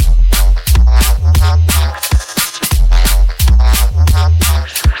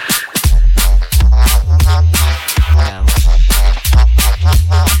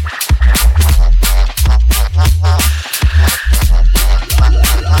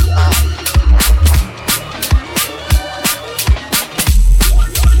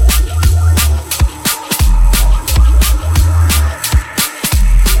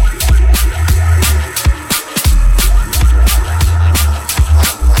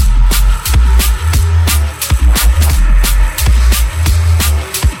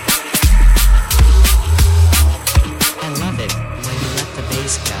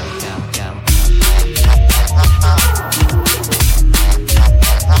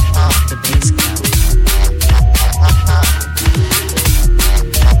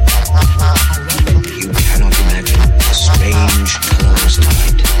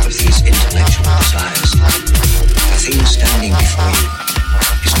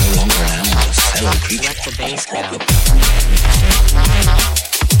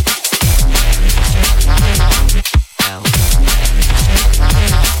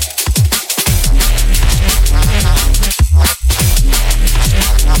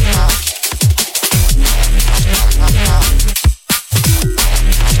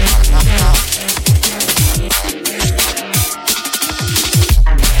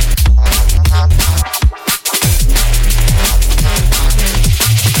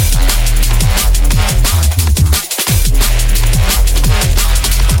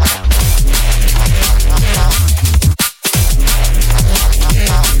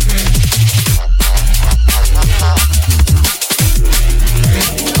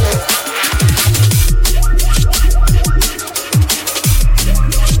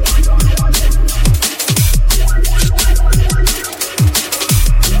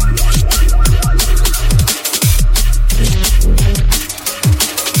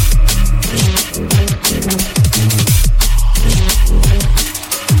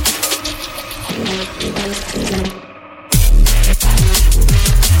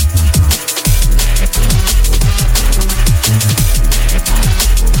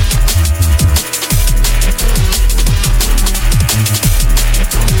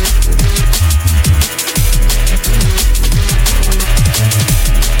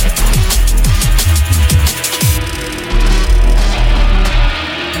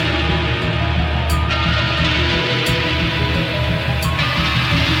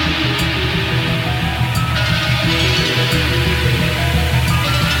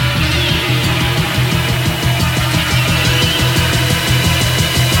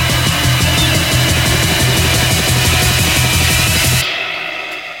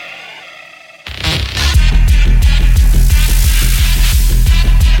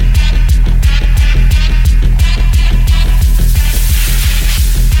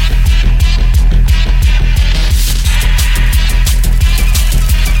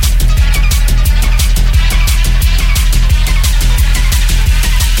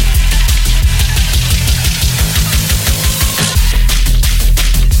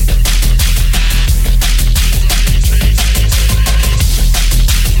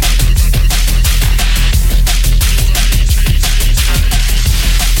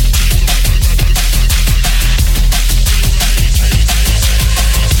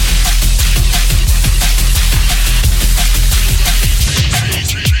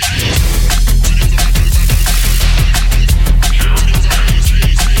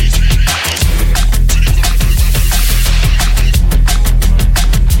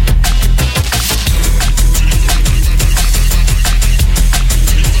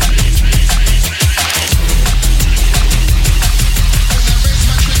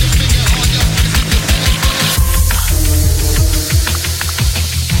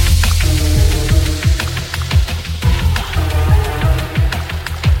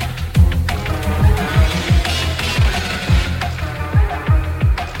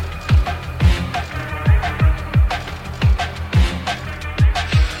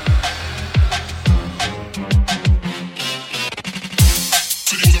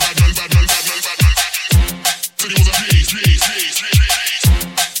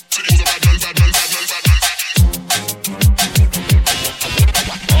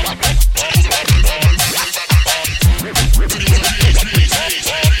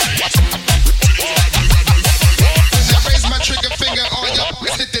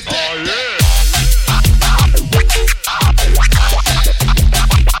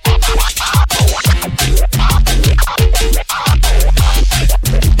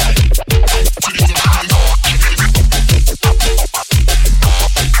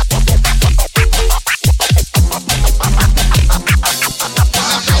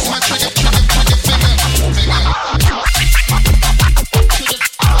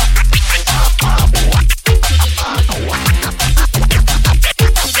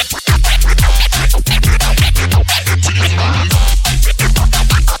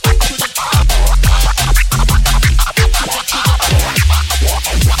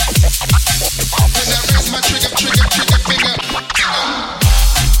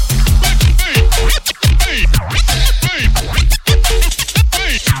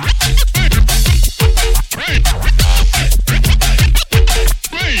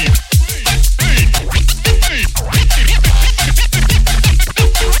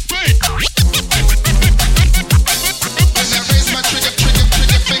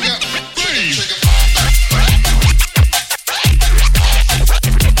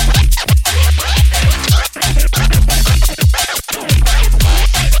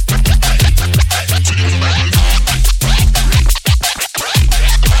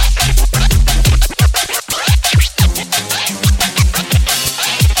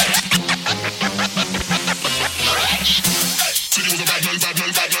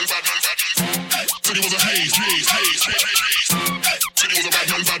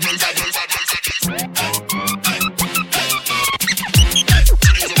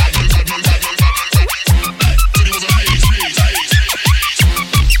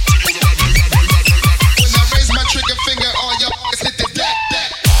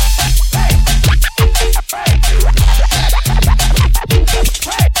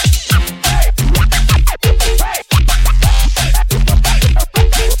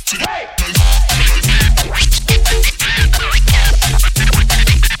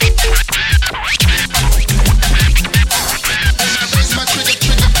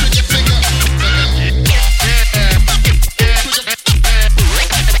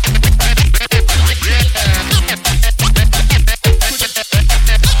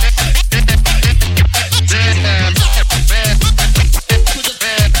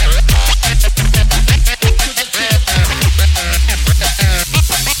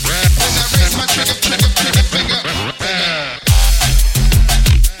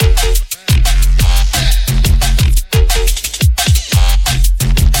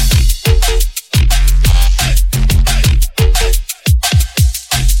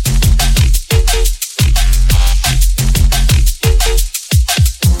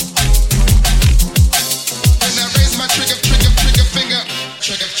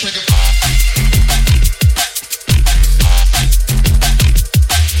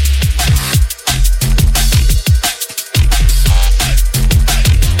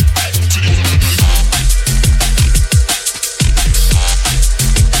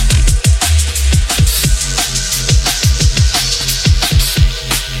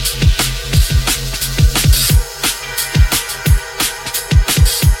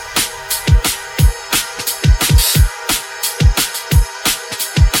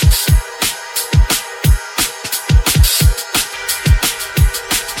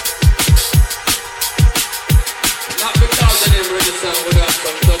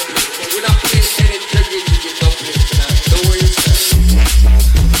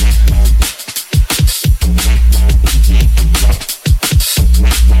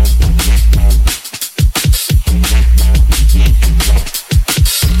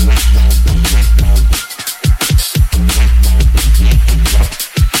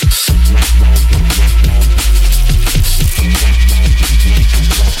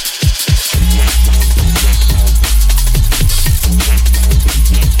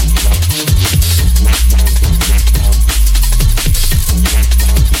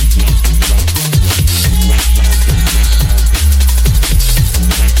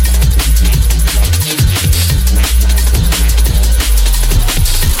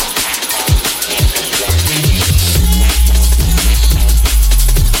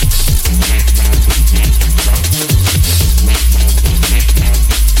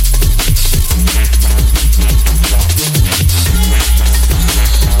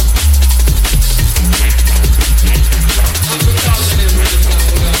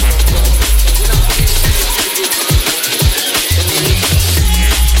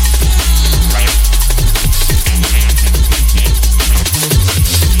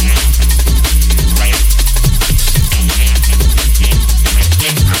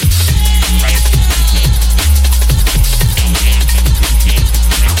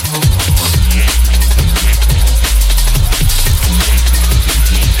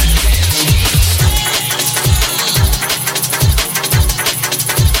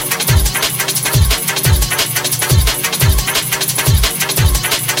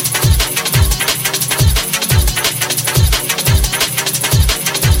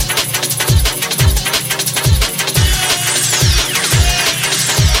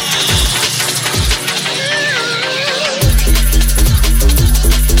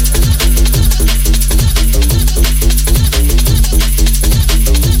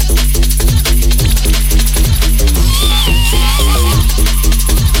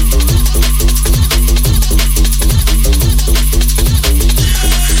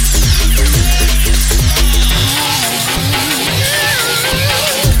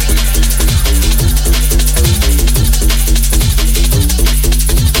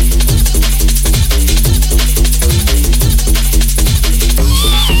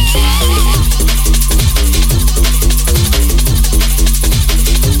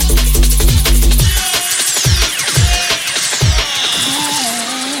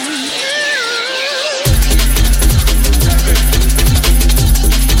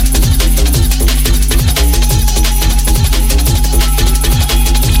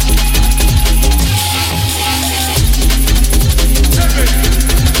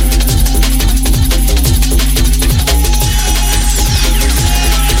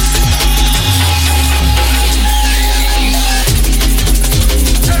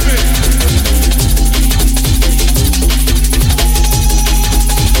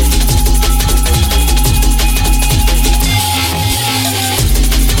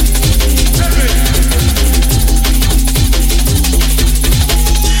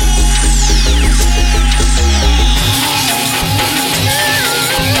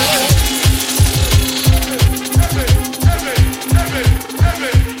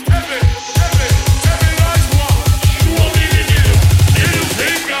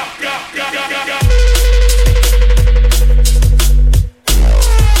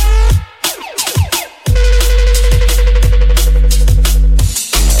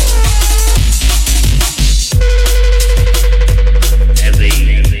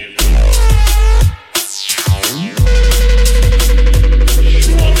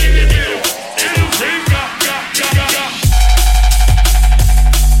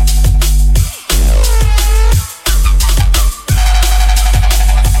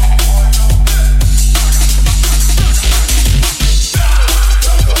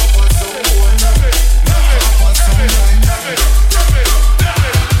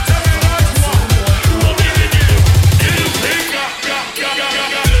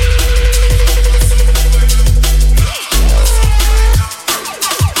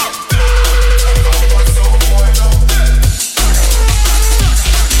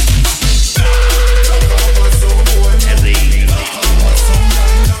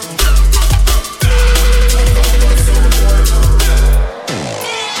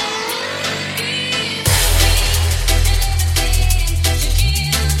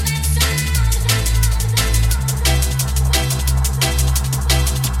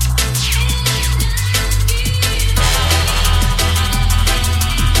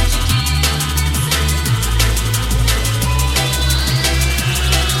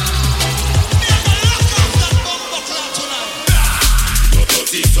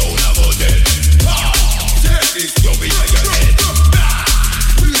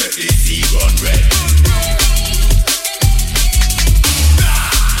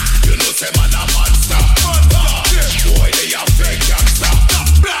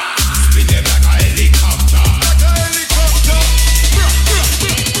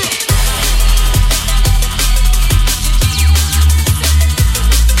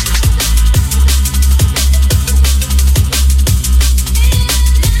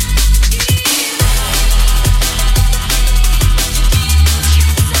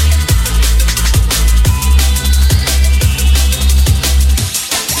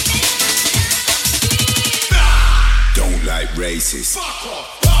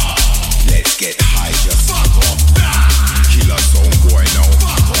 Let's get high, just fuck off. Killer sound boy now.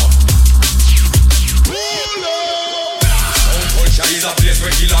 Sound culture is a place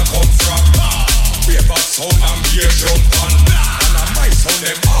where killer come from. Paper sound and beer jump on. And a my sound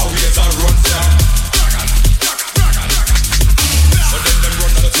them always a run from. So then them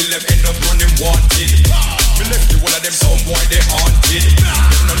run until them end up running wanted. We left the one of them some boy they haunted.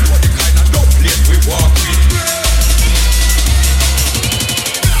 Them no know the kind of no place we walk with.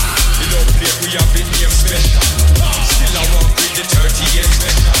 The no place we have been named special. Still I walk with the 38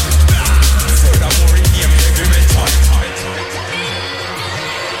 special. Furthermore in name heavy metal.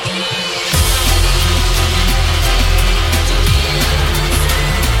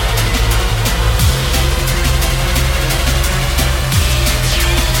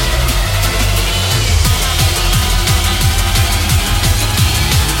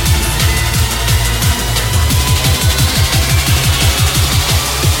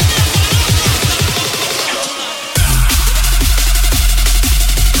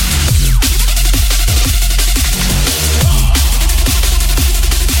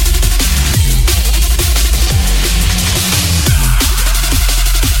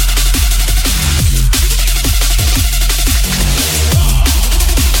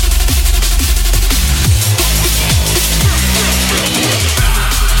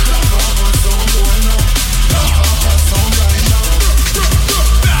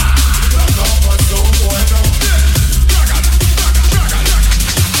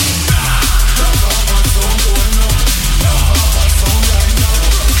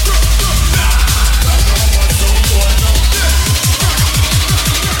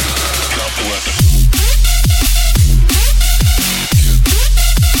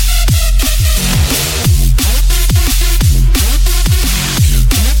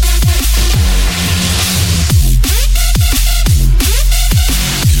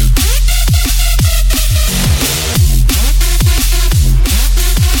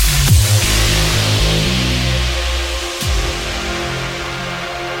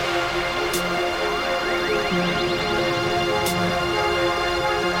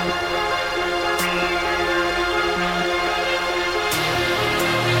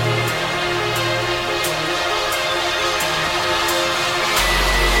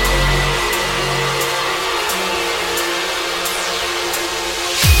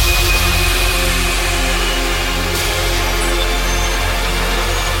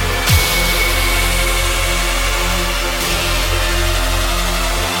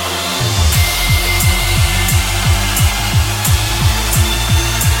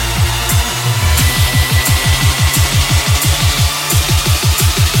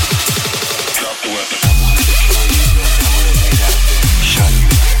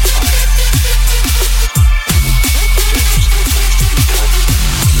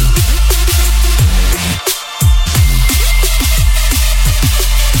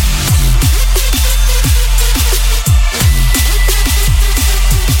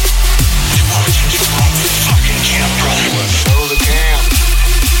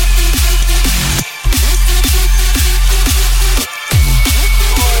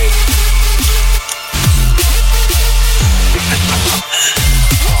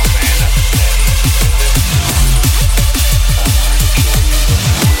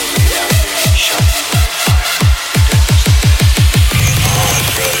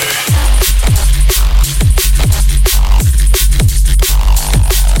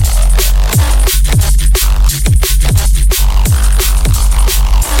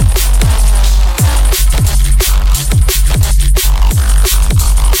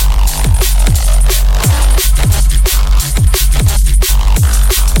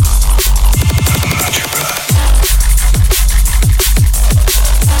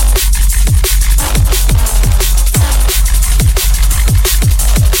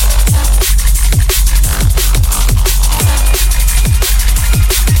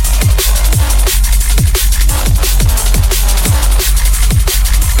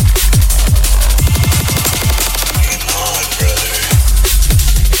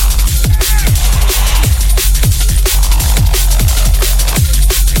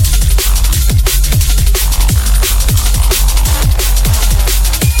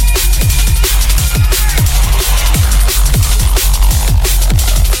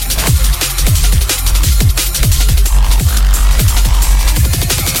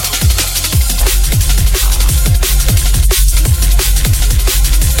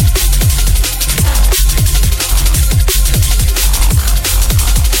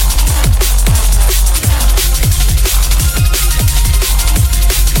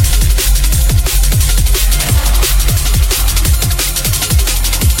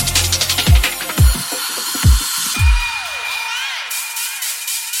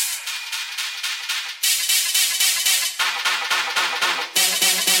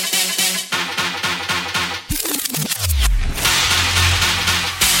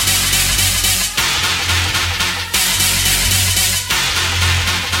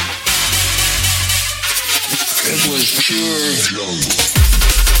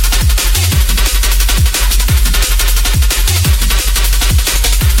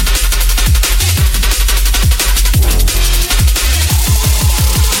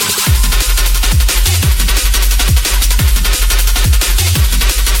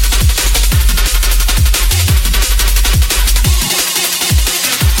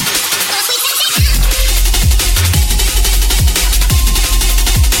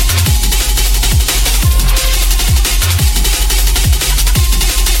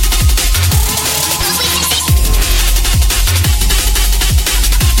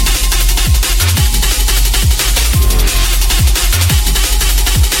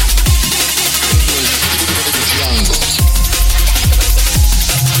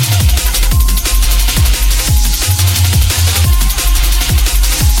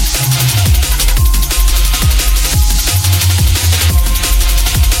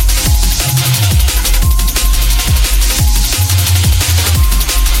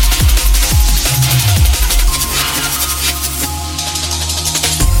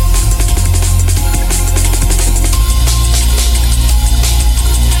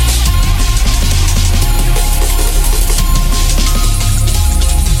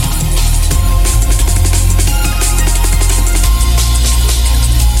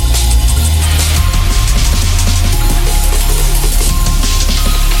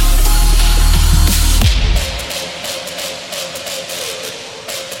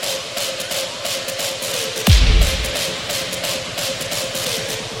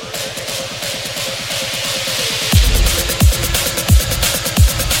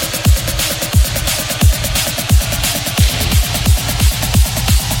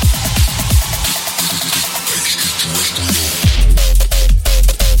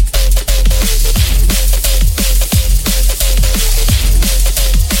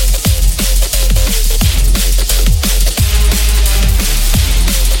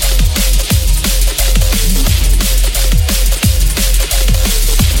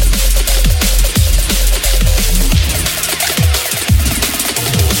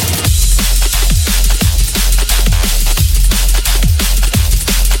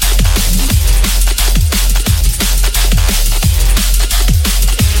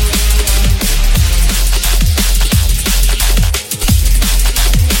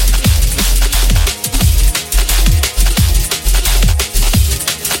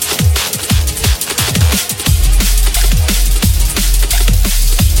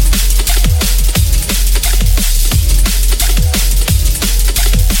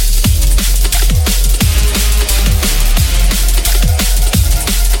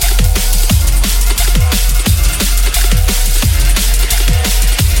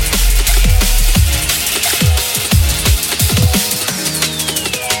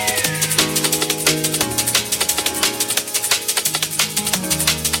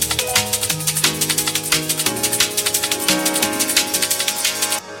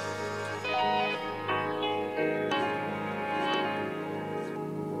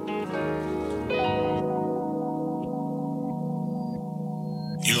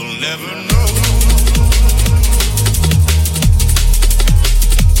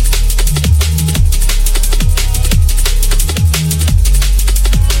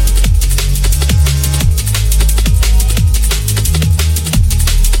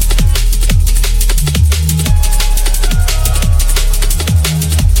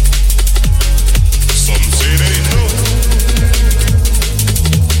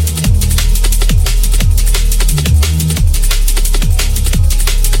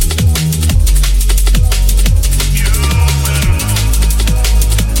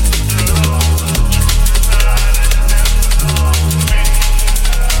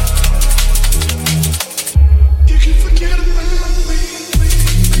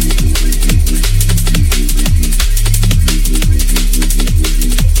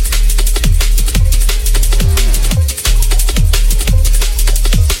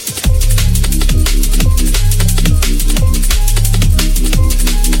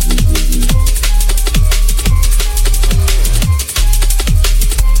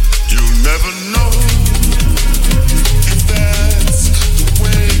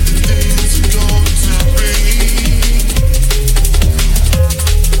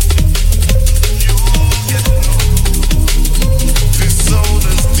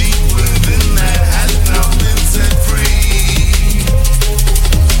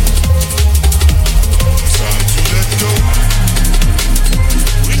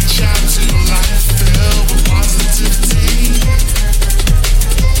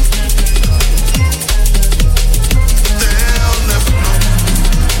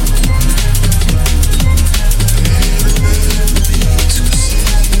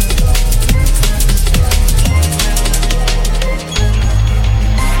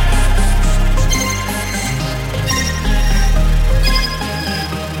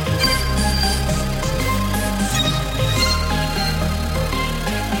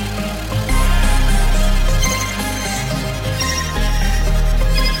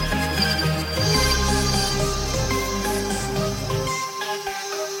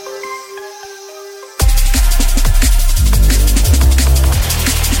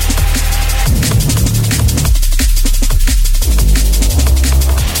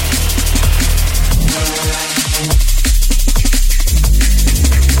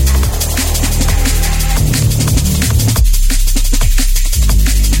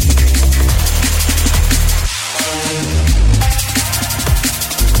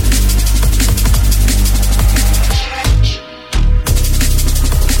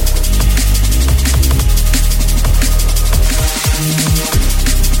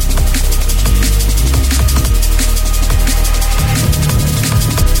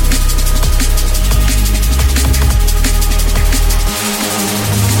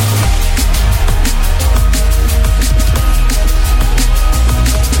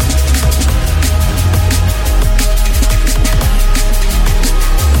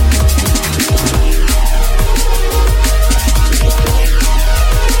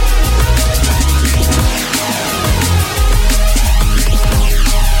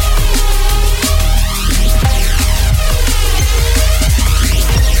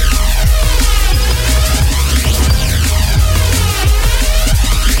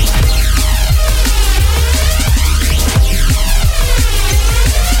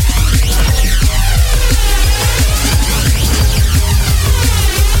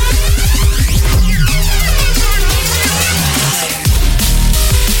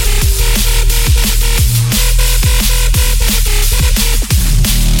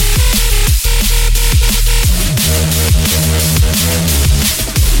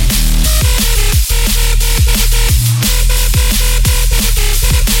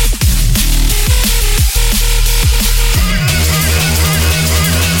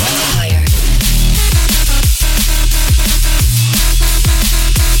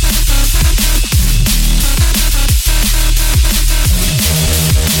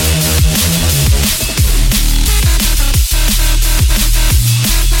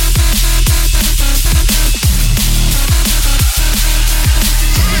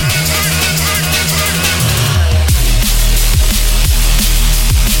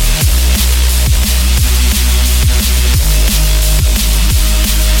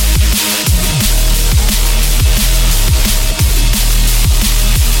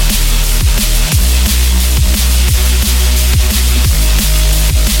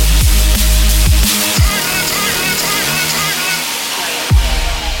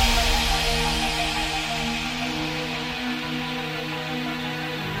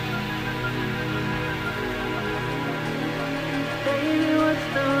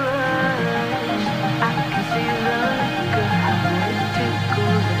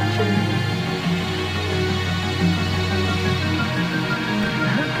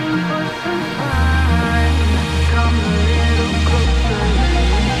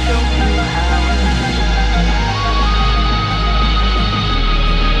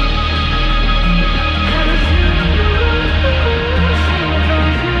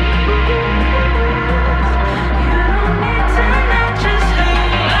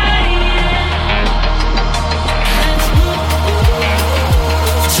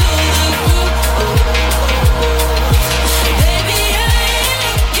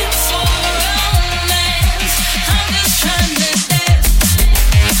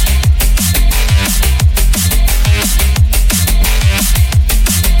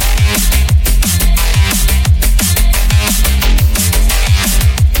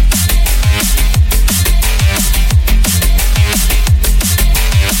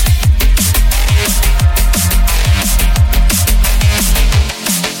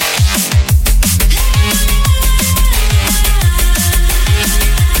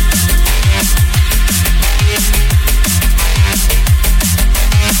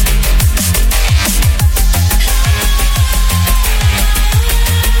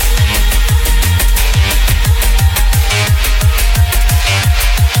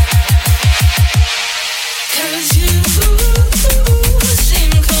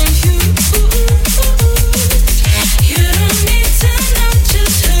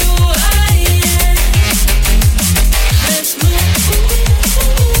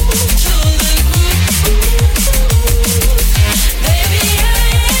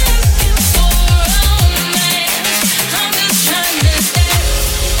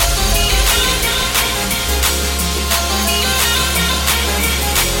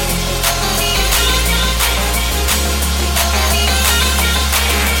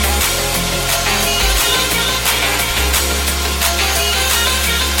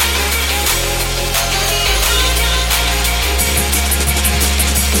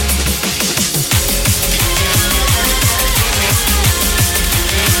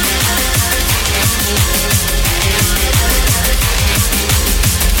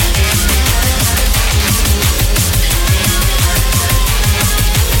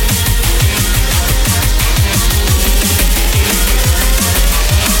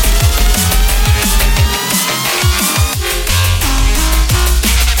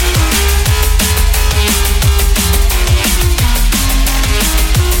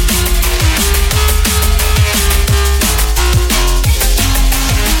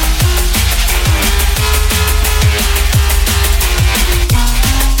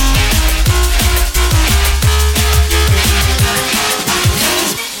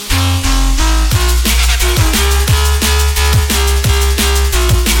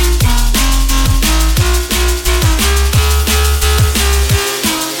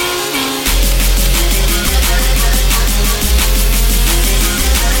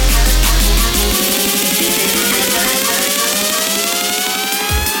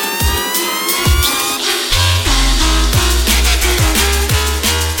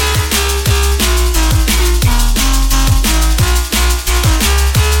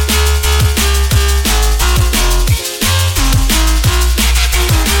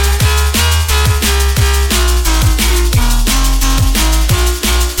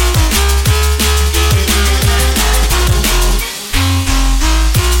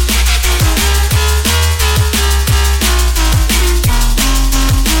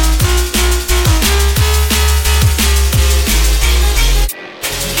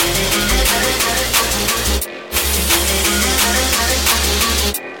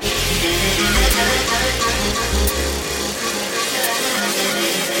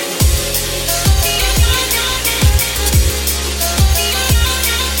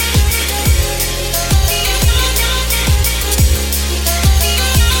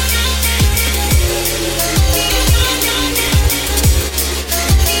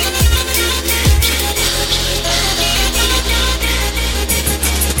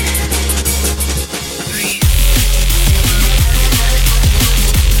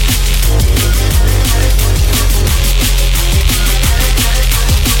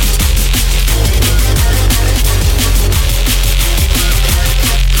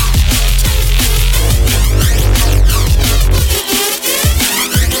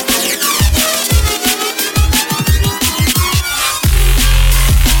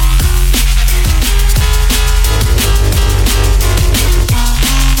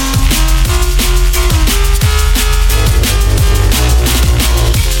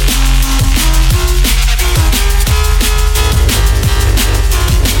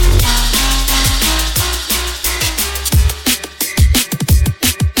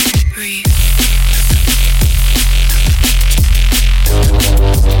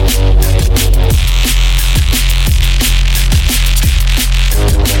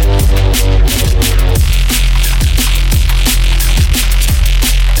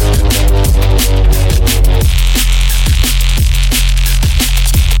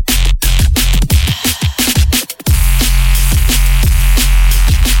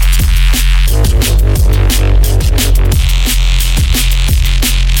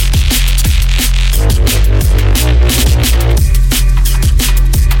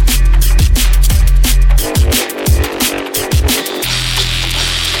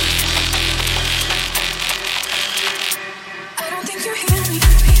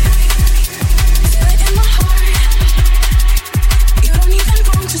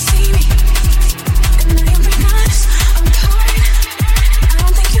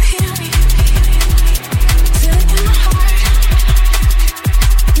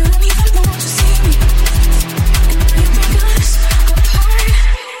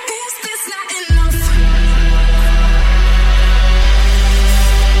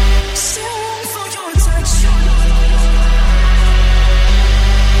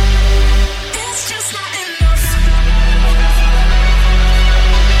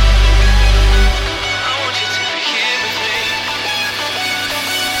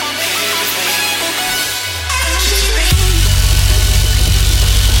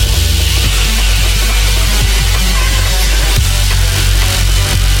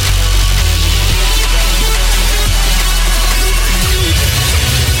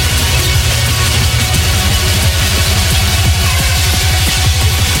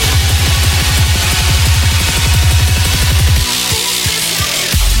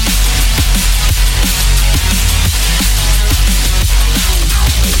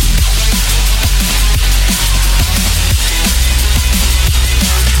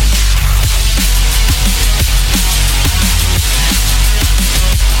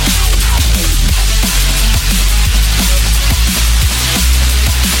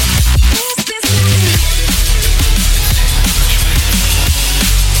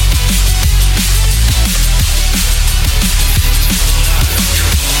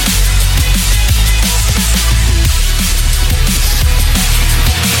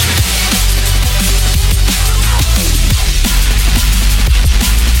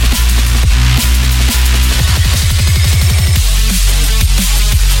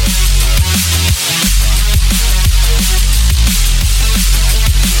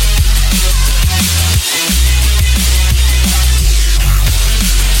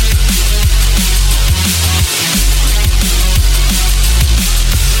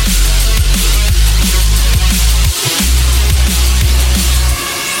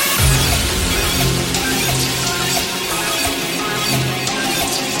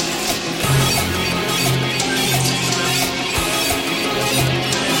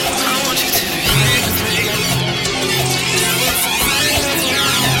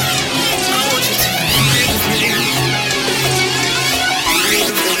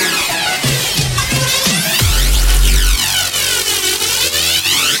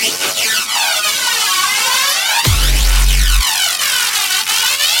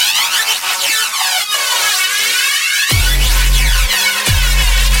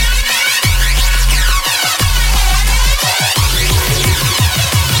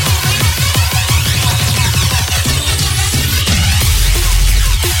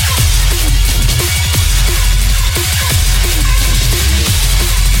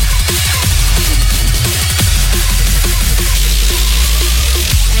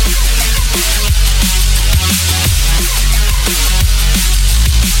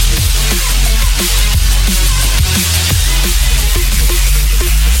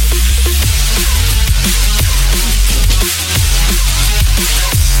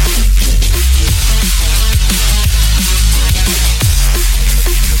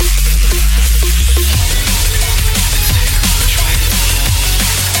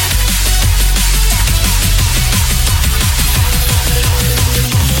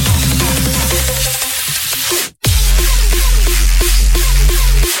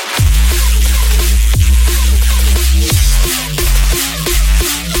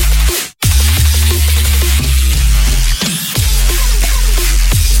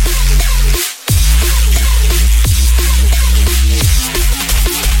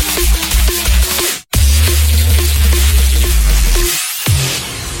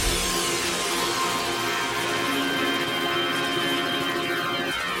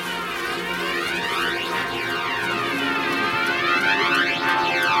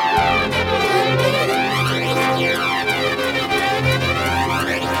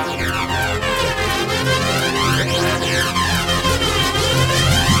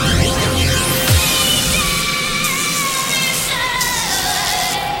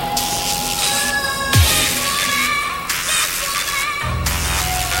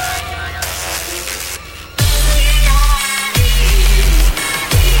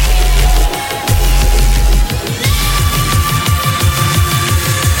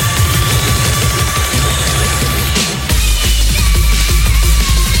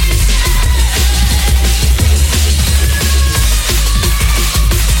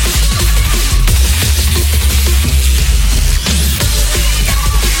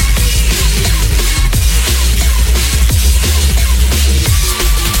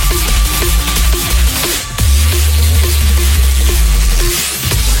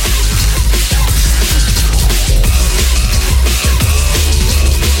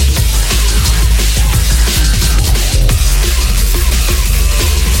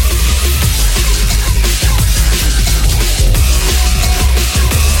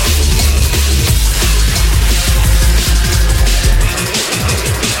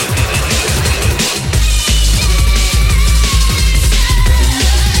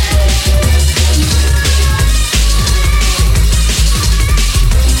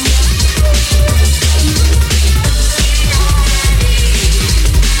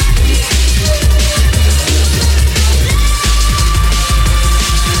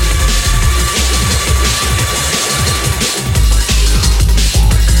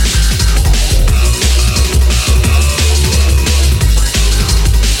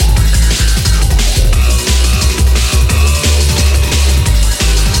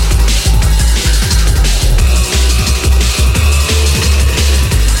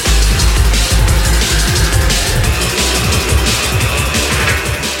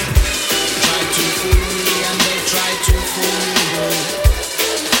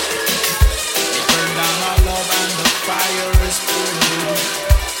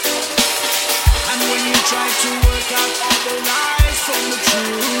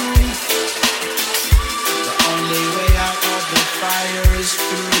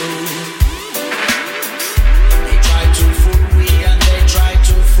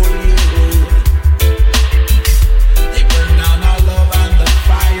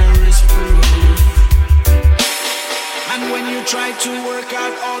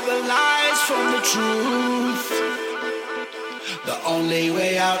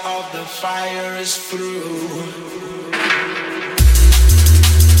 out of the fire is through.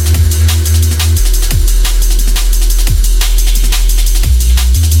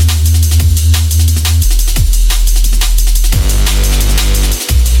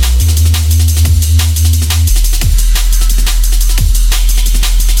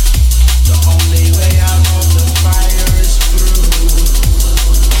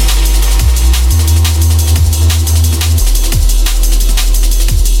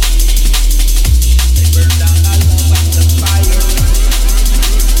 Burn down our love and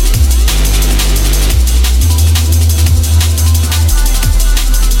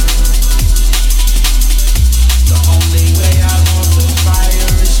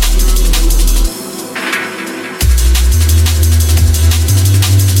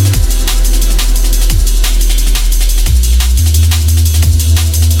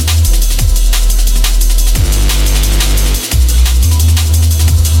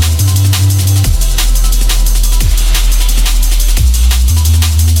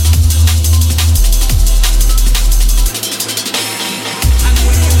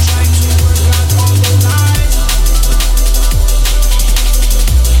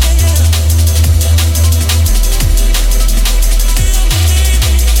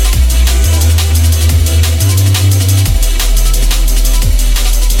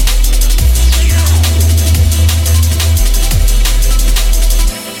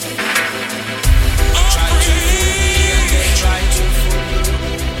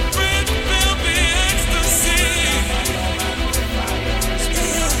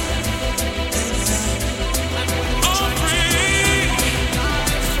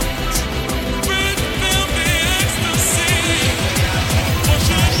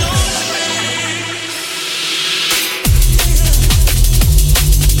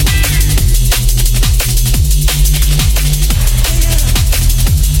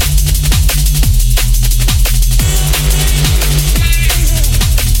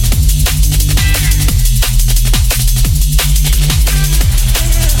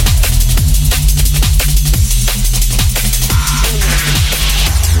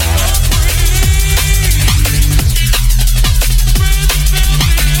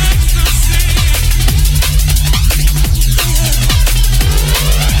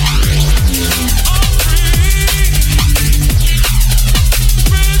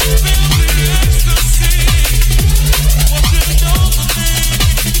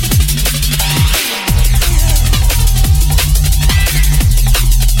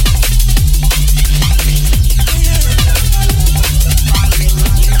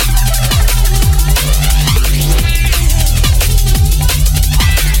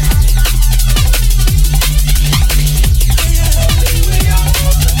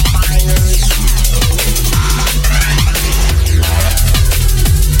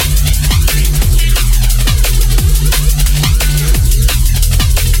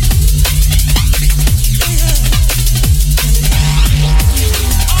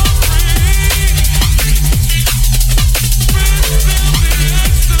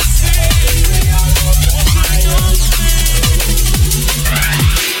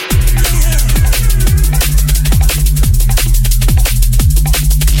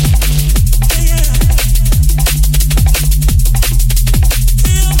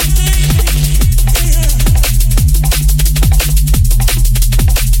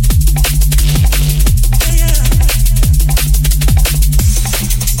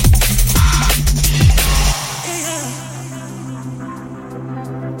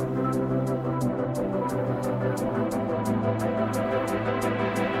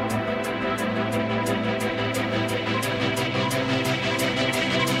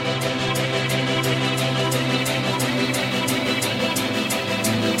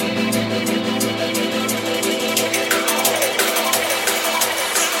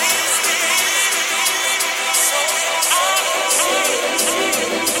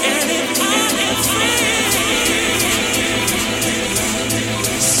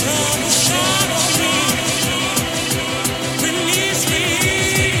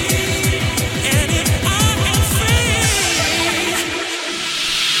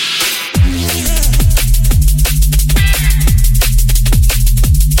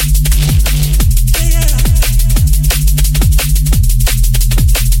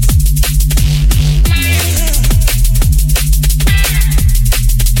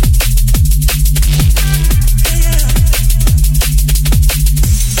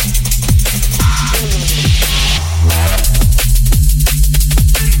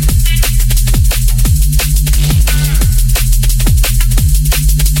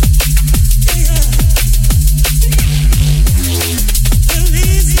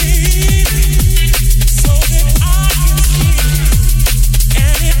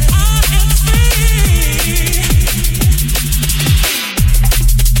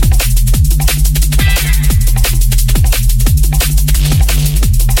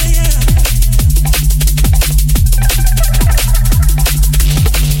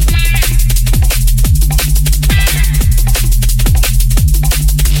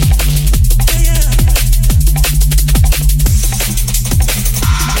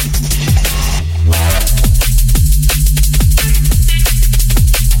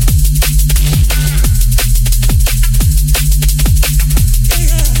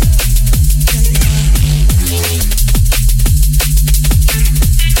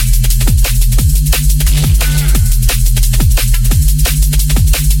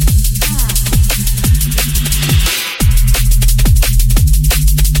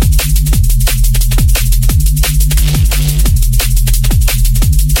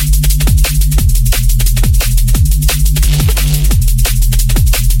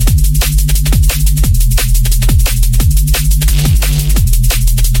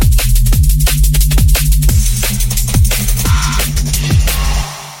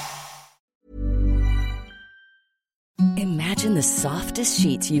Imagine the softest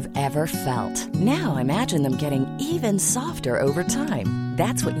sheets you've ever felt. Now imagine them getting even softer over time.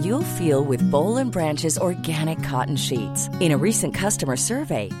 That's what you'll feel with Boll & Branch's organic cotton sheets. In a recent customer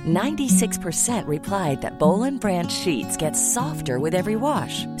survey, 96% replied that Boll & Branch sheets get softer with every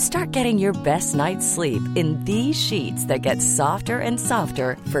wash. Start getting your best night's sleep in these sheets that get softer and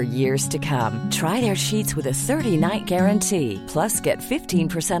softer for years to come. Try their sheets with a 30-night guarantee. Plus, get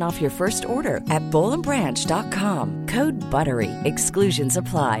 15% off your first order at bollandbranch.com. Code BUTTERY. Exclusions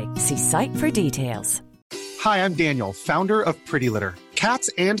apply. See site for details. Hi, I'm Daniel, founder of Pretty Litter.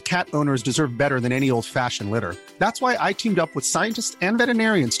 Cats and cat owners deserve better than any old-fashioned litter. That's why I teamed up with scientists and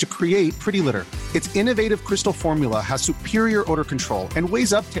veterinarians to create Pretty Litter. Its innovative crystal formula has superior odor control and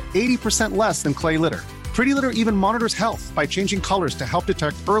weighs up to 80% less than clay litter. Pretty Litter even monitors health by changing colors to help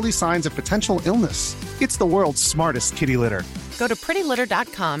detect early signs of potential illness. It's the world's smartest kitty litter. Go to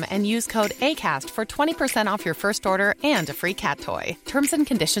prettylitter.com and use code ACAST for 20% off your first order and a free cat toy. Terms and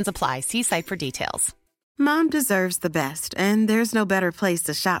conditions apply. See site for details. Mom deserves the best, and there's no better place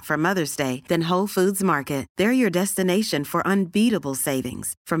to shop for Mother's Day than Whole Foods Market. They're your destination for unbeatable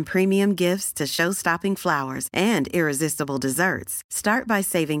savings, from premium gifts to show-stopping flowers and irresistible desserts. Start by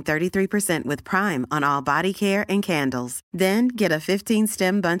saving 33% with Prime on all body care and candles. Then get a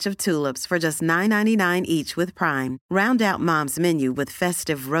 15-stem bunch of tulips for just $9.99 each with Prime. Round out Mom's menu with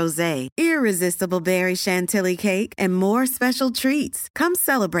festive rosé, irresistible berry chantilly cake, and more special treats. Come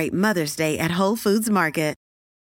celebrate Mother's Day at Whole Foods Market.